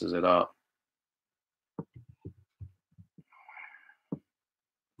it messes it up.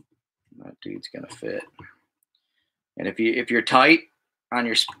 That dude's gonna fit. And if you're tight on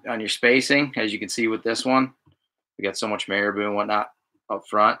your spacing, as you can see with this one, we got so much marabou and whatnot up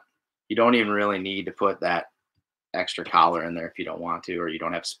front, you don't even really need to put that extra collar in there if you don't want to, or you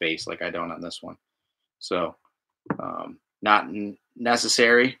don't have space like I don't on this one. So not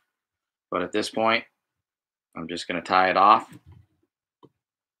necessary, but at this point, I'm just going to tie it off.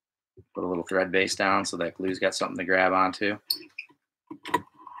 Put a little thread base down so that glue's got something to grab onto.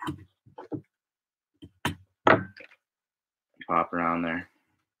 pop around there.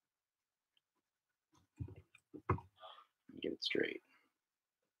 Get it straight.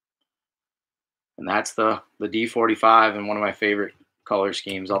 And that's the D45 and one of my favorite color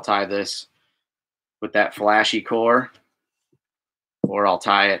schemes. I'll tie this with that flashy core, or I'll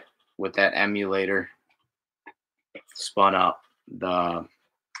tie it with that emulator spun up. The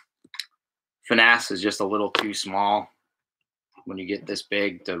Finesse is just a little too small when you get this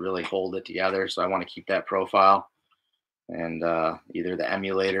big to really hold it together, so I want to keep that profile. And either the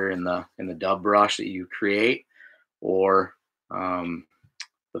emulator in the dub brush that you create, or the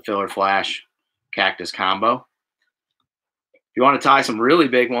filler flash Cactus combo. If you want to tie some really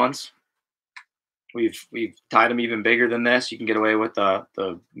big ones, we've tied them even bigger than this. You can get away with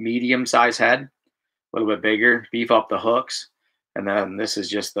the medium size head, a little bit bigger, beef up the hooks, and then this is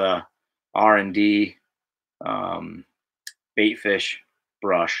just the R&D bait fish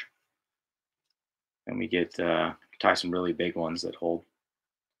brush, and we get tie some really big ones that hold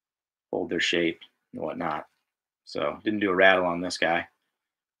their shape and whatnot. So didn't do a rattle on this guy,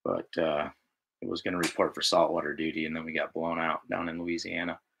 but it was going to report for saltwater duty, and then we got blown out down in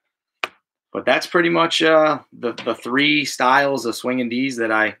Louisiana. But that's pretty much the three styles of swinging Ds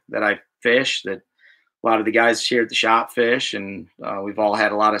that I fish, that a lot of the guys here at the shop fish, and we've all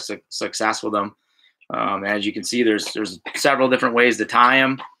had a lot of success with them. As you can see, there's several different ways to tie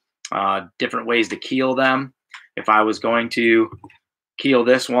them, different ways to keel them. If I was going to keel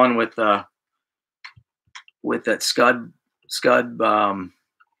this one with that scud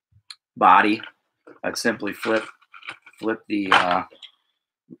body, I'd simply flip the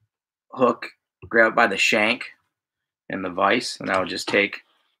hook, grab it by the shank and the vise, and I would just take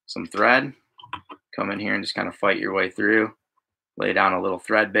some thread, come in here and just kind of fight your way through, lay down a little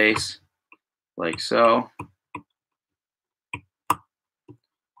thread base like so,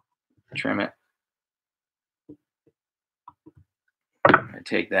 trim it. I'd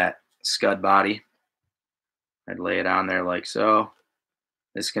take that scud body, I'd lay it on there like so.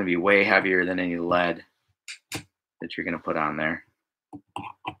 This is going to be way heavier than any lead that you're going to put on there.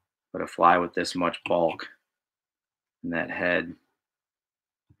 But a fly with this much bulk and that head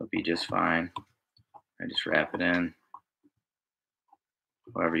will be just fine. I just wrap it in.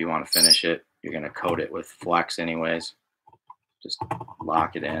 However you want to finish it, you're going to coat it with flex anyways. Just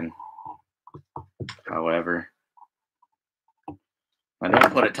lock it in. However, I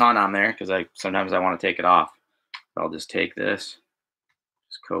don't put a ton on there because sometimes I want to take it off. But I'll just take this,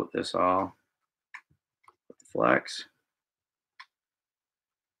 just coat this all with the flex.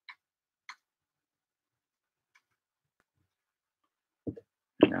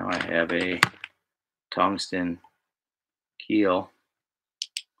 Now I have a tungsten keel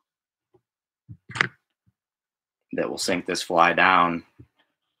that will sink this fly down,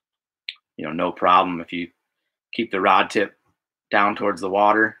 no problem. If you keep the rod tip down towards the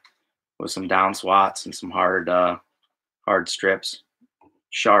water with some down swats and some hard strips,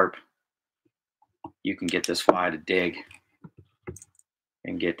 sharp, you can get this fly to dig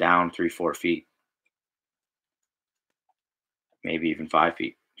and get down 3-4 feet, maybe even 5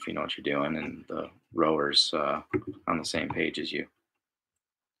 feet if you know what you're doing and the rower's on the same page as you.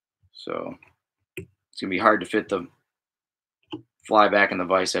 So it's gonna be hard to fit the fly back in the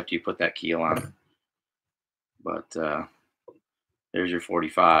vise after you put that keel on. But there's your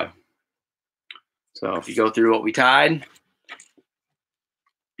 45. So if you go through what we tied,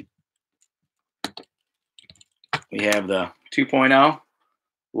 we have the 2.0,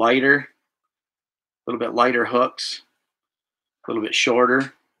 lighter, a little bit lighter hooks, a little bit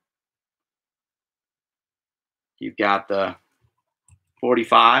shorter. You've got the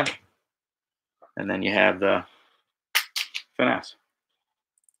 45, and then you have the Finesse.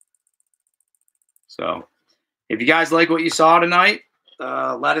 So if you guys like what you saw tonight,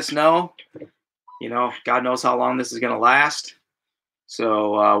 let us know. God knows how long this is going to last.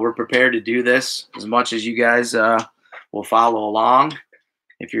 So we're prepared to do this as much as you guys will follow along.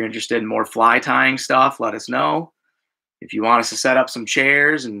 If you're interested in more fly tying stuff, let us know. If you want us to set up some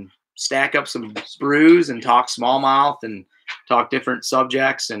chairs and stack up some sprues and talk smallmouth and talk different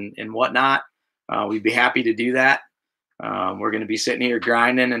subjects and whatnot, we'd be happy to do that. We're going to be sitting here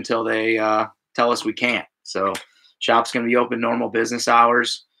grinding until they tell us we can't. So shop's going to be open normal business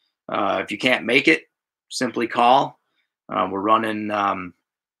hours. If you can't make it, simply call. We're running,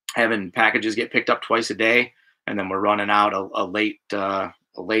 having packages get picked up twice a day, and then we're running out a late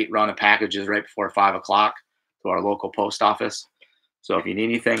run of packages right before 5 o'clock to our local post office. So if you need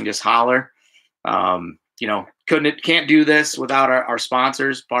anything, just holler. Can't do this without our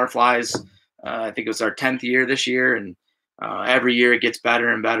sponsors. Barflies, I think it was our 10th year this year, and every year it gets better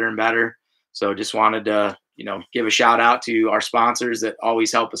and better and better. So just wanted to give a shout out to our sponsors that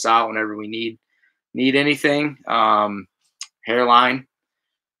always help us out whenever we need anything. Hairline,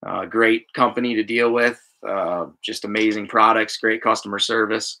 great company to deal with. Just amazing products, great customer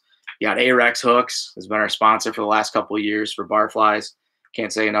service. You got Arex Hooks, has been our sponsor for the last couple of years for barflies.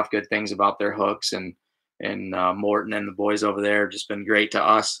 Can't say enough good things about their hooks, and Morton and the boys over there have just been great to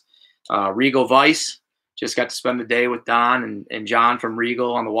us. Regal Vice, just got to spend the day with Don and John from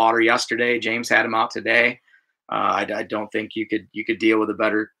Regal on the water yesterday. James had him out today. I don't think you could deal with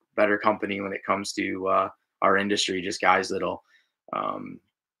a better company when it comes to our industry. Just guys that'll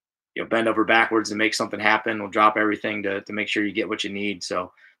bend over backwards and make something happen. We'll drop everything to make sure you get what you need.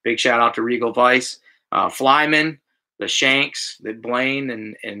 So big shout out to Regal Vice. Flymen, the Shanks that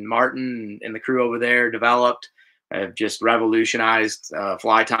Blaine and Martin and the crew over there developed have just revolutionized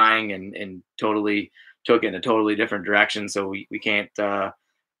fly tying and totally took it in a totally different direction. So we can't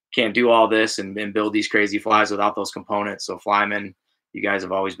do all this and build these crazy flies without those components. So Flymen, you guys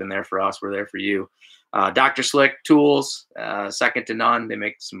have always been there for us. We're there for you. Dr. Slick Tools, second to none. They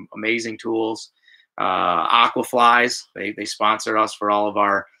make some amazing tools. Aqua Flies, they sponsor us for all of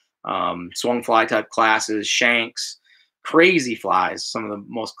our swung fly type classes. Shanks, crazy flies, some of the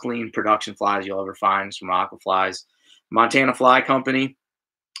most clean production flies you'll ever find from Aqua Flies. Montana Fly Company,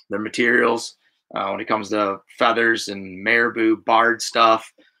 their materials when it comes to feathers and marabou, barred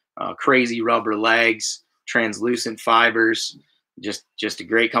stuff, crazy rubber legs, translucent fibers, just a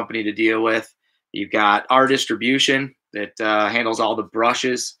great company to deal with. You've got our distribution that handles all the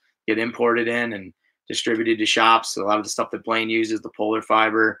brushes, get imported in and distributed to shops. So a lot of the stuff that Blaine uses, the polar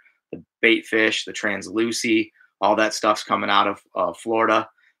fiber, the bait fish, the translucy, all that stuff's coming out of Florida.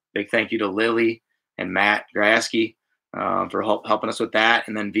 Big thank you to Lily and Matt Grasky for helping us with that.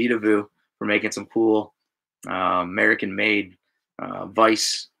 And then Veevus for making some cool American-made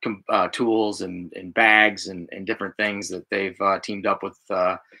vice tools and bags and different things that they've teamed up with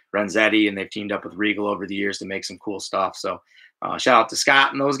Renzetti, and they've teamed up with Regal over the years to make some cool stuff. So shout out to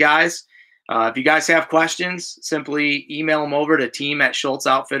Scott and those guys. If you guys have questions, simply email them over to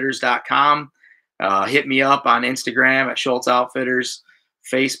team@schultzoutfitters.com. Hit me up on Instagram at Schultz Outfitters,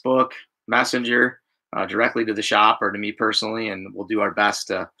 Facebook, Messenger, directly to the shop or to me personally, and we'll do our best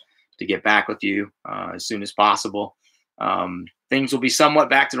to get back with you as soon as possible. Things will be somewhat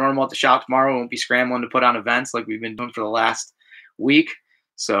back to normal at the shop tomorrow. We won't be scrambling to put on events like we've been doing for the last week.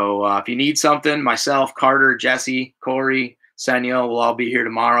 So if you need something, myself, Carter, Jesse, Corey, Chenille will all be here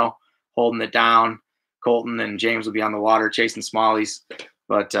tomorrow holding it down. Colton and James will be on the water chasing smallies.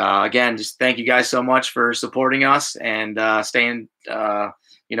 But again, just thank you guys so much for supporting us and staying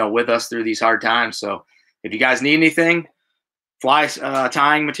with us through these hard times. So if you guys need anything, fly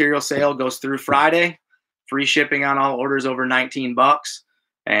tying material sale goes through Friday. Free shipping on all orders over $19,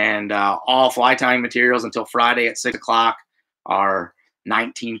 and all fly tying materials until Friday at 6 o'clock are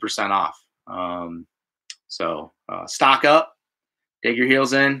 19% off. So stock up, dig your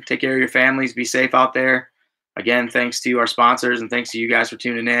heels in, take care of your families, be safe out there. Again, thanks to our sponsors and thanks to you guys for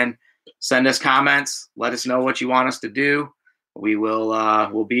tuning in. Send us comments, let us know what you want us to do. We will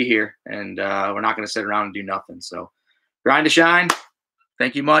we'll be here, and we're not going to sit around and do nothing. So grind to shine.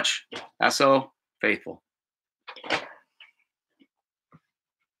 Thank you much. SO Faithful.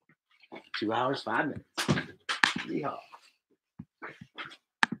 2 hours, 5 minutes. Yeehaw.